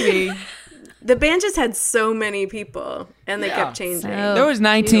 Maybe. The band just had so many people, and they Yeah. kept changing. There was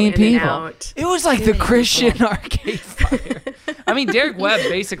 19 In and people. out. It was like the Christian Arcade Fire. I mean, Derek Webb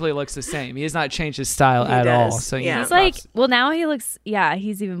basically looks the same. He has not changed his style at all. does. So Yeah. He's like, well, now he looks,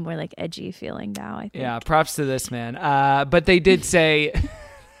 he's even more like edgy feeling now, I think. yeah, props to this man. But they did say,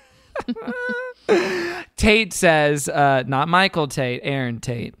 Tate says, not Michael Tate, Aaron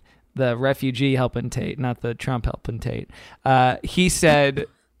Tate, the refugee helping Tate, not the Trump helping Tate. He said,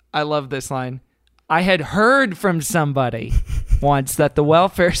 I love this line. I had heard from somebody once that the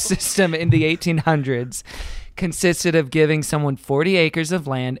welfare system in the 1800s consisted of giving someone 40 acres of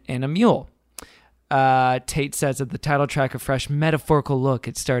land and a mule. Tate says of the title track, a fresh metaphorical look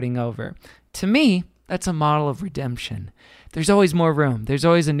at starting over. To me, that's a model of redemption. There's always more room. There's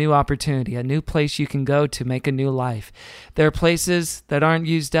always a new opportunity, a new place you can go to make a new life. There are places that aren't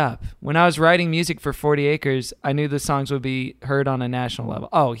used up. When I was writing music for 40 Acres, I knew the songs would be heard on a national level.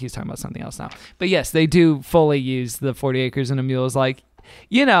 Oh, he's talking about something else now. But yes, they do fully use the 40 Acres and a Mule as like,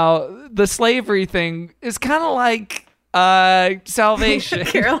 the slavery thing is kind of like salvation.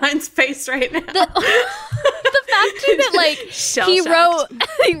 Caroline's face right now. The fact too that like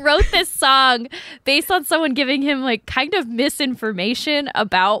he wrote this song based on someone giving him like kind of misinformation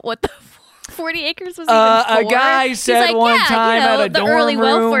about what the 40 acres was even for. A guy said He's like, one time at a the dorm early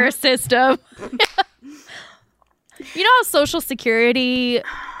room. welfare system. You know how Social Security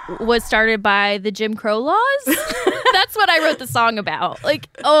was started by the Jim Crow laws? That's what I wrote the song about. Like,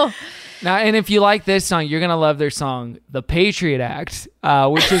 oh. Now, and if you like this song, you're going to love their song, The Patriot Act,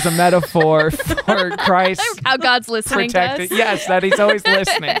 which is a metaphor for Christ. How God's listening to us. Yes, that he's always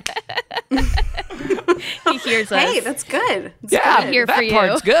listening. He hears us. Hey, that's good. It's Yeah, good. Here that for you.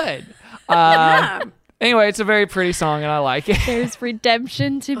 part's good. Yeah. Anyway, it's a very pretty song, and I like it. There's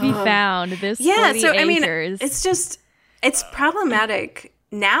redemption to be found. This 40 So I mean, acres. it's problematic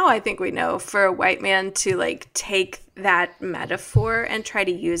now. I think we know for a white man to like take that metaphor and try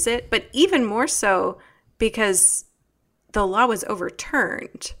to use it, but even more so because the law was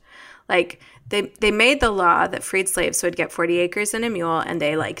overturned. Like they made the law that freed slaves would get 40 acres and a mule, and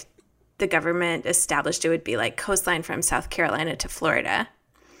the government established it would be like coastline from South Carolina to Florida.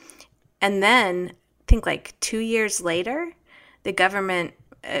 And then I think like 2 years later, the government,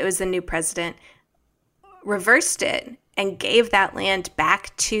 it was the new president, reversed it and gave that land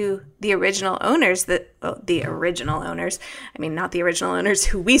back to the original owners, not the original owners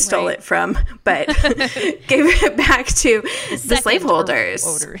who we stole it from, but gave it back to the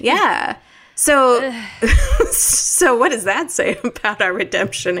slaveholders. Yeah. So what does that say about our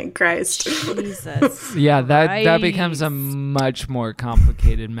redemption in Christ? Jesus. Yeah, that becomes a much more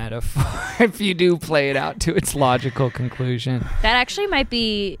complicated metaphor if you do play it out to its logical conclusion. That actually might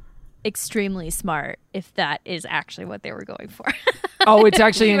be extremely smart if that is actually what they were going for. Oh, it's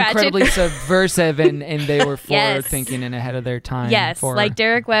actually Can you incredibly imagine? subversive, and they were forward Yes. thinking and ahead of their time. Yes, like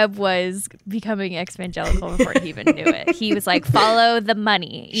Derek Webb was becoming evangelical before he even knew it. He was like, follow the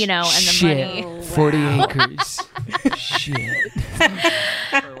money, and the money. 40 acres. Shit.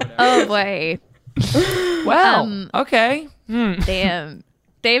 Oh, boy. Wow. Okay. Damn.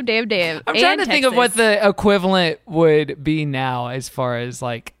 Damn. I'm trying to think of what the equivalent would be now as far as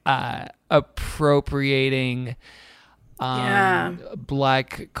like appropriating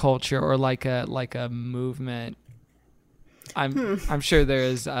black culture or like a movement. I'm sure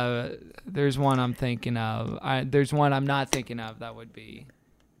there's one I'm thinking of. There's one I'm not thinking of that would be.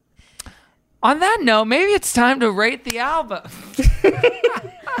 On that note, maybe it's time to rate the album.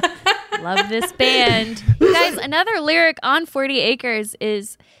 Love this band. You guys, another lyric on 40 Acres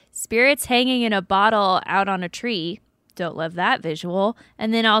is spirits hanging in a bottle out on a tree. Don't love that visual.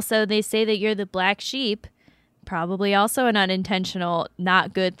 And then also they say that you're the black sheep. Probably also an unintentional,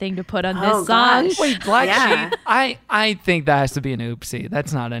 not good thing to put on this song. Gosh. Wait, black sheep? I think that has to be an oopsie.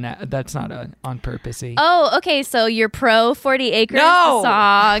 That's not on purposey. Oh, okay. So you're pro 40 Acres No! the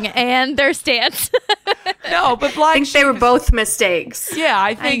song and their stance. No, but black I think they were both mistakes. Yeah,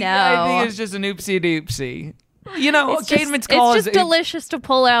 I think know. it's just an oopsie doopsie. Caedmon's call it's is just delicious to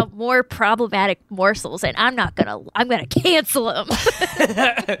pull out more problematic morsels, and I'm gonna cancel them.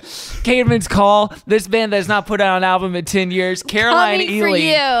 Caedmon's call. This band that's not put out an album in 10 years. Caroline Coming for Ely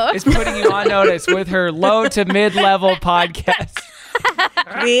you. is putting you on notice with her low to mid-level podcast.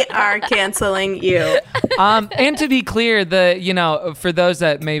 We are canceling you. And to be clear, for those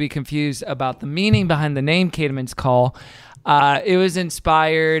that may be confused about the meaning behind the name Caedmon's Call, it was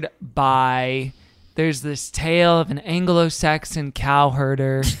inspired by there's this tale of an Anglo-Saxon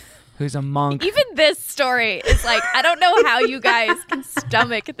cowherder who's a monk. Even this story is like, I don't know how you guys can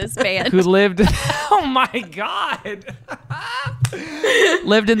stomach this band. Who lived, oh my God.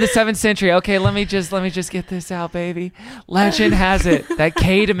 Lived in the 7th century. Okay, let me just get this out, baby. Legend has it that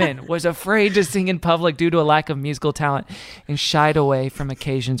Caedmon was afraid to sing in public due to a lack of musical talent and shied away from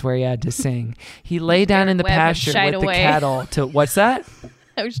occasions where he had to sing. He lay down in the pasture with the cattle to, what's that?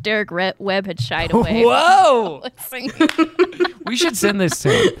 I wish Derek Webb had shied away. Whoa! We should send this to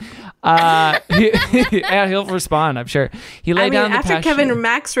him. He'll respond, I'm sure. He lay down in the after pasture. Kevin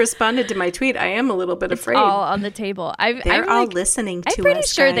Max responded to my tweet, I am a little bit afraid. All on the table. They're all listening to us. I'm pretty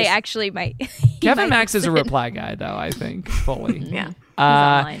sure guys. they actually might. Kevin Max is a reply guy, though, I think, fully. Yeah.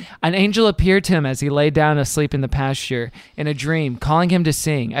 An angel appeared to him as he lay down asleep in the pasture in a dream, calling him to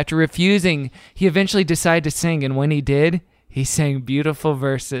sing. After refusing, he eventually decided to sing, and when he did, he sang beautiful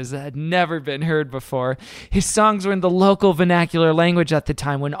verses that had never been heard before. His songs were in the local vernacular language at the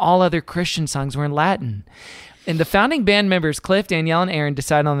time when all other Christian songs were in Latin. And the founding band members, Cliff, Danielle, and Aaron,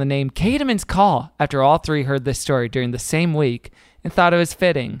 decided on the name Caedmon's Call after all three heard this story during the same week and thought it was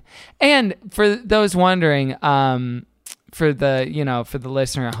fitting. And for those wondering, for the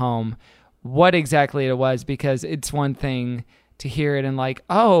listener at home, what exactly it was, because it's one thing to hear it and like,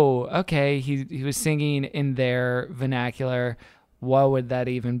 oh, okay, he was singing in their vernacular. What would that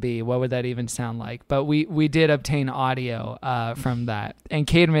even be? What would that even sound like? But we did obtain audio from that. And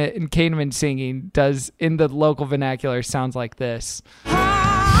Caedmon singing does, in the local vernacular, sounds like this.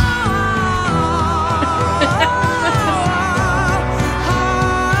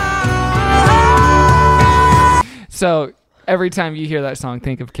 So every time you hear that song,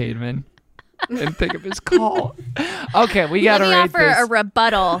 think of Caedmon. And think of his call. Okay, we gotta rate this. Let me offer a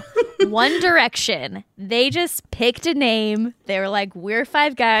rebuttal. One Direction. They just picked a name. They were like, we're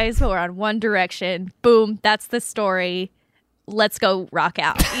 5 guys who are on One Direction. Boom, that's the story. Let's go rock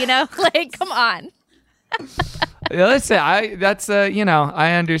out. You know, like, come on. Yeah, listen, I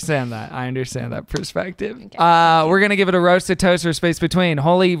understand that. I understand that perspective. Okay. We're gonna give it a roast, a toast, or space between.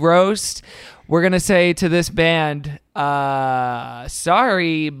 Holy roast. We're gonna say to this band,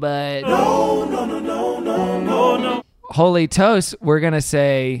 sorry, but no. Holy toast, we're gonna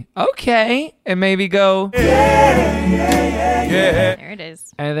say okay, and maybe go yeah. There it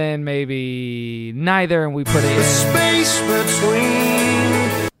is. And then maybe neither, and we put it in space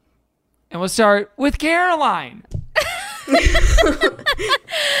between. And we'll start with Caroline.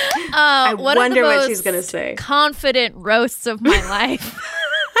 I wonder what she's gonna say. Confident roasts of my life.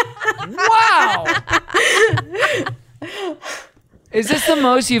 Wow. Is this the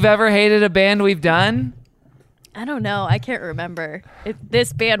most you've ever hated a band we've done? I don't know. I can't remember.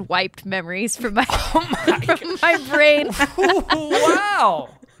 This band wiped memories from my my brain. Wow.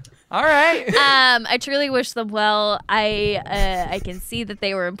 All right. I truly wish them well. I can see that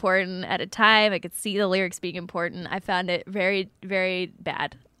they were important at a time. I could see the lyrics being important. I found it very, very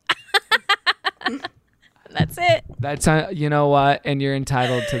bad. That's it. That's you know what, and you're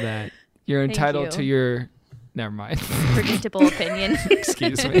entitled to that. You're entitled to your. Never mind. Predictable opinion.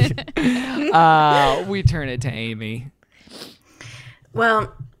 Excuse me. We turn it to Amy.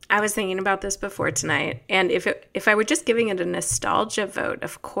 Well, I was thinking about this before tonight, and if I were just giving it a nostalgia vote,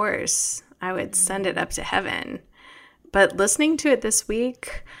 of course, I would send it up to heaven. But listening to it this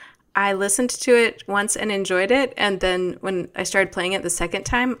week, I listened to it once and enjoyed it, and then when I started playing it the second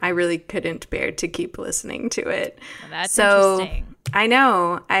time, I really couldn't bear to keep listening to it. Well, that's interesting. I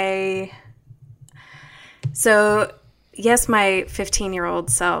know. So, yes, my 15-year-old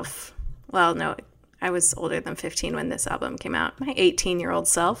self, well, no, I was older than 15 when this album came out. My 18-year-old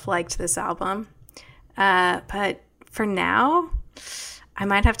self liked this album. But for now, I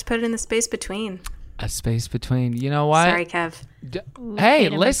might have to put it in the space between. A space between. You know what? Sorry, Kev. Hey,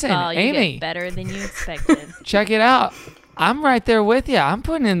 listen, Amy. You get better than you expected. Check it out. I'm right there with you. I'm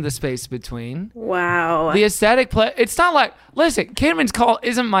putting in the space between. Wow. The aesthetic play. It's not like, listen, Caedmon's Call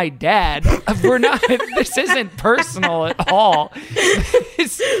isn't my dad. We're not, this isn't personal at all.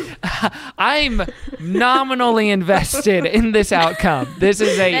 I'm nominally invested in this outcome. This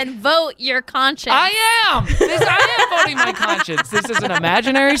is Then vote your conscience. I am voting my conscience. This is an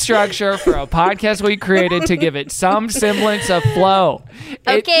imaginary structure for a podcast we created to give it some semblance of flow.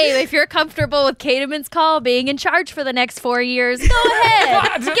 Okay, if you're comfortable with Caedmon's Call being in charge for the next 4 years, go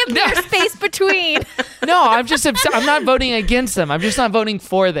ahead. Give me your space between. No, I'm not voting against them. I'm just not voting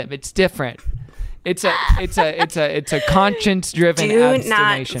for them. It's different. It's a conscience-driven Do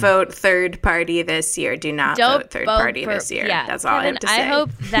abstination. not vote third party this year. Do not vote third party this year. Yeah, that's all I have to say. I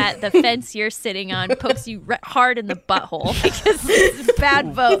hope that the fence you're sitting on pokes you hard in the butthole because it's a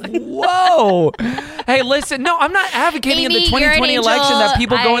bad vote. Whoa! Hey, listen. No, I'm not advocating Amy, in the 2020 election that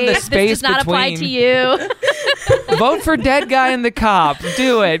people go in the space this does not between. apply to you. Vote for dead guy and the cop.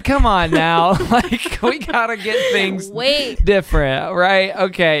 Do it. Come on now. Like, we gotta get things different, right?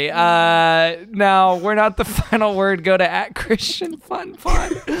 Okay. Now we're not the final word. Go to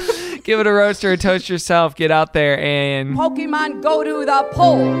 @ChristianFunPod. Give it a roast or a toast yourself. Get out there and Pokemon go to the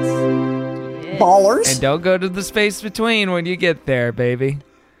polls. Ballers. And don't go to the space between when you get there, baby.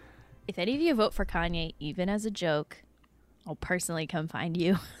 If any of you vote for Kanye, even as a joke, I'll personally come find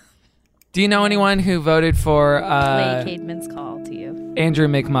you. Do you know anyone who voted for play Caedmon's call to you? Andrew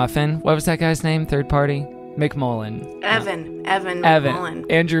McMuffin? What was that guy's name? Third party? McMullen. Evan McMullen.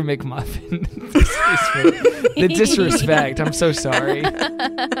 Andrew McMuffin. The disrespect. I'm so sorry.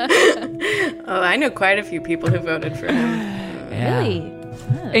 Oh, I know quite a few people who voted for him. Yeah. Really?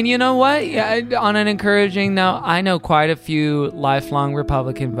 Oh. And you know what? Yeah, on an encouraging note, I know quite a few lifelong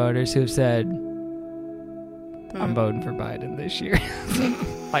Republican voters who've said, I'm voting for Biden this year.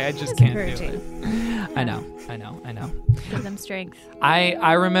 Like, I just can't do it. I know. Give them strength.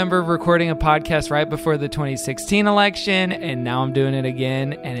 I remember recording a podcast right before the 2016 election, and now I'm doing it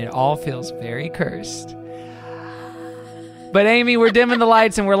again, and it all feels very cursed. But Amy, we're dimming the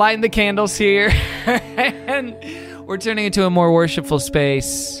lights and we're lighting the candles here. And we're turning into a more worshipful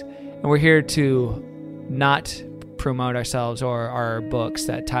space, and we're here to not promote ourselves or our books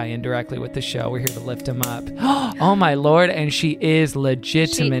that tie in directly with the show. We're here to lift them up. Oh my Lord. And she is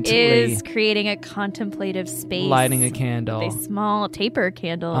legitimately She is creating a contemplative space. Lighting a candle. A small taper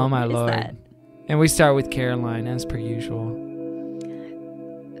candle. Oh my What is Lord. that? And we start with Caroline as per usual.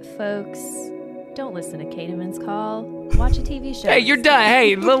 Folks, don't listen to Caedmon's call. Watch a TV show. Hey, you're done.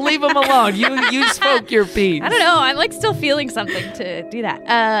 Hey, leave them alone. You spoke your piece. I don't know. I'm like still feeling something to do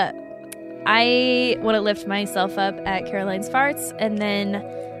that. I want to lift myself up at Caroline's Farts, and then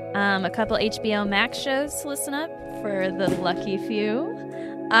a couple HBO Max shows to listen up for the lucky few.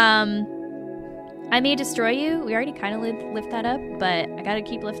 I May Destroy You. We already kind of lift that up, but I got to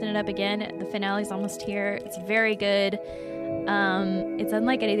keep lifting it up again. The finale's almost here. It's very good. It's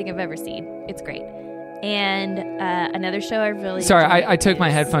unlike anything I've ever seen. It's great. And another show I really Sorry, I took my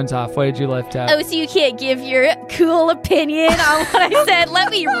headphones off. What did you lift up? Oh, so you can't give your cool opinion on what I said?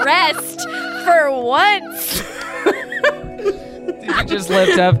 Let me rest for once. Did you just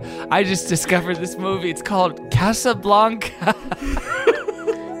lift up? I just discovered this movie. It's called Casablanca.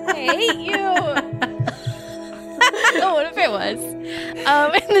 I hate you. Oh, what if it was?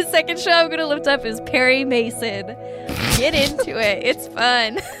 And the second show I'm going to lift up is Perry Mason. Get into it. It's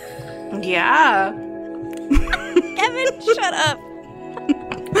fun. Yeah. Kevin, shut up.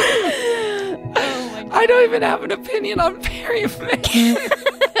 Oh my God. I don't even have an opinion on Perry Mason.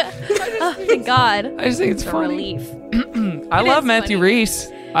 Oh, thank God. I just think it's a funny. relief. I love Matthew Rhys.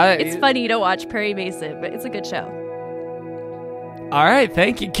 It's funny to watch Perry Mason, but it's a good show. All right,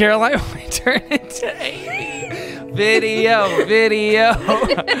 thank you, Caroline. We turn it to Amy. Video.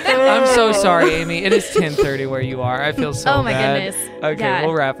 I'm so sorry, Amy. It is 10:30 where you are. I feel so bad. Oh my goodness. Okay, yeah.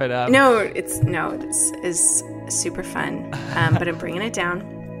 We'll wrap it up. No, it's super fun. But I'm bringing it down.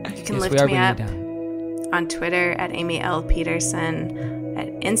 You can lift me up on Twitter at Amy L. Peterson, at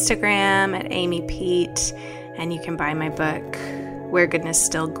Instagram at Amy Pete, and you can buy my book, Where Goodness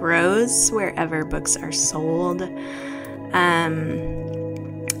Still Grows, wherever books are sold. I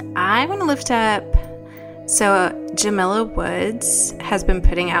want to lift up. So Jamila Woods has been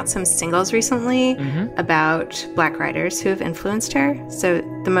putting out some singles recently about Black writers who have influenced her. So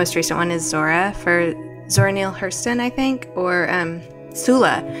the most recent one is Zora Neale Hurston, I think, or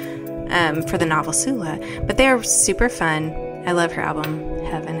Sula for the novel Sula. But they're super fun. I love her album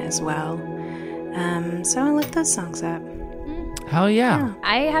Heaven as well. So I lift those songs up. Hell yeah.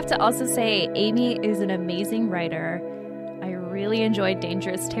 I have to also say Amy is an amazing writer. I really enjoyed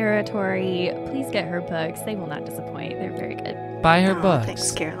Dangerous Territory. Please get her books. They will not disappoint. They're very good. Buy her books.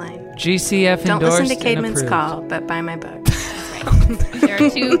 Thanks, Caroline. GCF Don't endorsed listen to and Caedmon's approved. Call, but buy my book. There are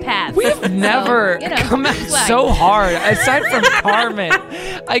two paths. We've never come out so hard, aside from Carmen.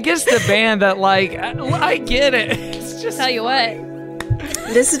 I guess the band that, like, I get it. It's just... Tell you what.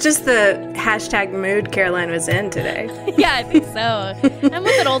 This is just the hashtag mood Caroline was in today. Yeah, I think so. I'm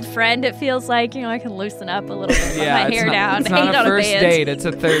with an old friend. It feels like, I can loosen up a little bit, let my hair down. It's not a first date. It's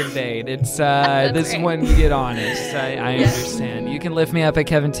a third date. It's this is when you get honest. I understand. You can lift me up at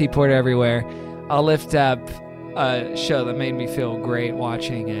Kevin T. Porter everywhere. I'll lift up a show that made me feel great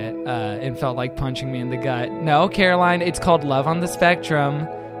watching it and felt like punching me in the gut. No, Caroline, it's called Love on the Spectrum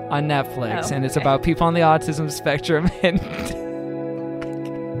on Netflix, and it's about people on the autism spectrum, and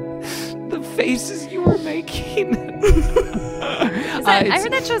the faces you were making. I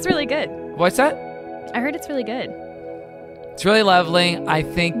heard that show's really good. What's that? I heard it's really good. It's really lovely. I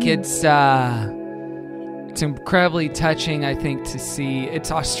think it's incredibly touching, I think, to see.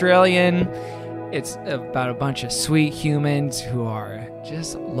 It's Australian. It's about a bunch of sweet humans who are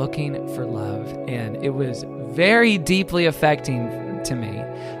just looking for love. And it was very deeply affecting to me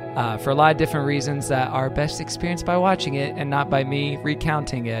for a lot of different reasons that are best experienced by watching it and not by me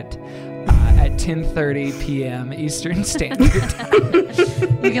recounting it at 10:30 p.m. Eastern Standard Time.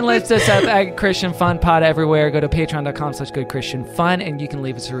 You can lift us up at Christian Fun Pod everywhere. Go to patreon.com/goodchristianfun, and you can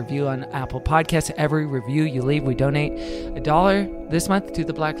leave us a review on Apple Podcasts. Every review you leave, we donate $1 this month to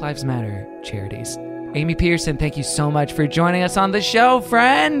the Black Lives Matter charities. Amy Peterson, thank you so much for joining us on the show,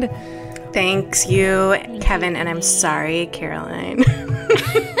 friend. Thanks you, Kevin, and I'm sorry, Caroline.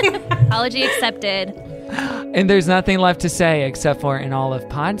 Apology accepted. And there's nothing left to say except for, and all of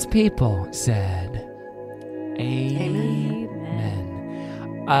Pod's people said, Amen.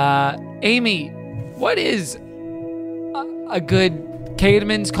 Amy, what is a good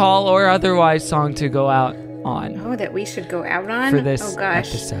Caedmon's Call or otherwise song to go out on? Oh, that we should go out on? For this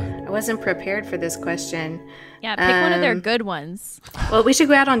episode. I wasn't prepared for this question. Yeah, pick one of their good ones. Well, we should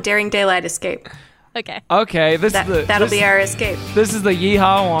go out on Daring Daylight Escape. Okay. Okay, that'll be our escape. This is the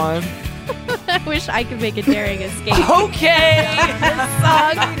Yeehaw one. I wish I could make a daring escape. Okay.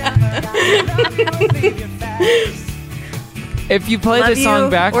 If you play the song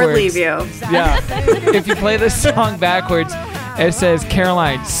backwards, or leave you. Yeah. If you play the song backwards, it says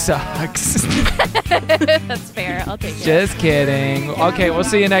Caroline sucks. That's fair. I'll take it. Just kidding. Okay, we'll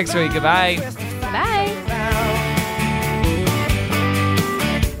see you next week. Goodbye. Bye.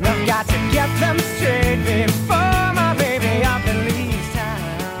 I've got to get them straight before my baby up and leaves town.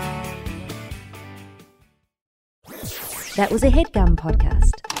 That was a HeadGum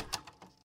podcast.